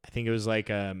 I think it was like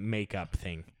a makeup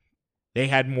thing. They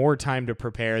had more time to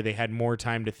prepare. They had more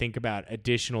time to think about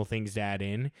additional things to add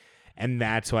in, and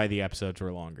that's why the episodes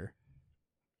were longer.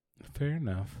 Fair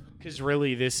enough. Because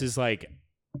really, this is like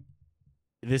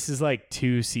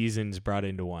 2 seasons brought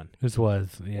into one. This was,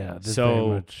 yeah. This So, very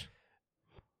much.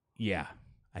 Yeah,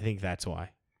 I think that's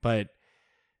why. But,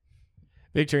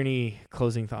 Victor, any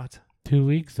closing thoughts? 2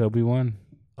 weeks, Obi-Wan.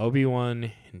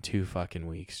 Obi-Wan in 2 fucking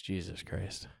weeks. Jesus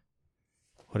Christ.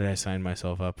 What did I sign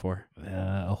myself up for?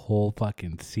 A whole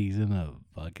fucking season of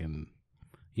fucking.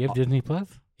 You have Disney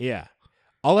Plus? Yeah.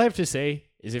 All I have to say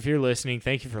is if you're listening,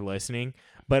 thank you for listening.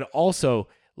 But also,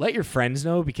 let your friends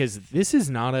know because this is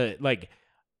not the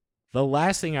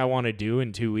last thing I want to do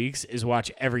in 2 weeks is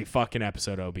watch every fucking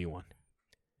episode of Obi-Wan.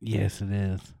 Yes, it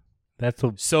is. That's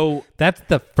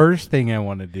the first thing I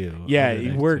want to do.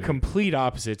 Yeah, we're complete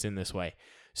opposites in this way.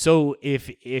 So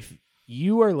if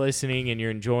you are listening and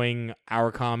you're enjoying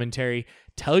our commentary,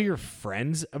 tell your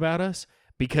friends about us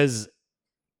because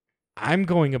I'm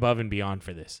going above and beyond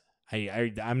for this.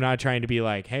 I'm not trying to be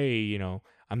like, hey,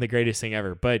 I'm the greatest thing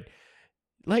ever, but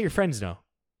let your friends know.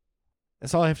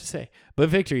 That's all I have to say. But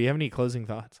Victor, you have any closing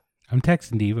thoughts? I'm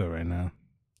texting Diva right now.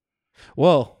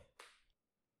 Well,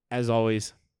 as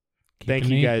always, thank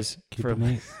you neat. guys Keep for it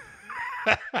neat.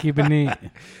 Keep it neat.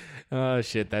 Oh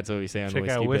shit, that's what we say on Check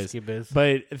out Whiskey Biz.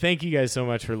 But thank you guys so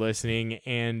much for listening,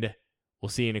 and we'll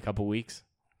see you in a couple weeks.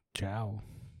 Ciao.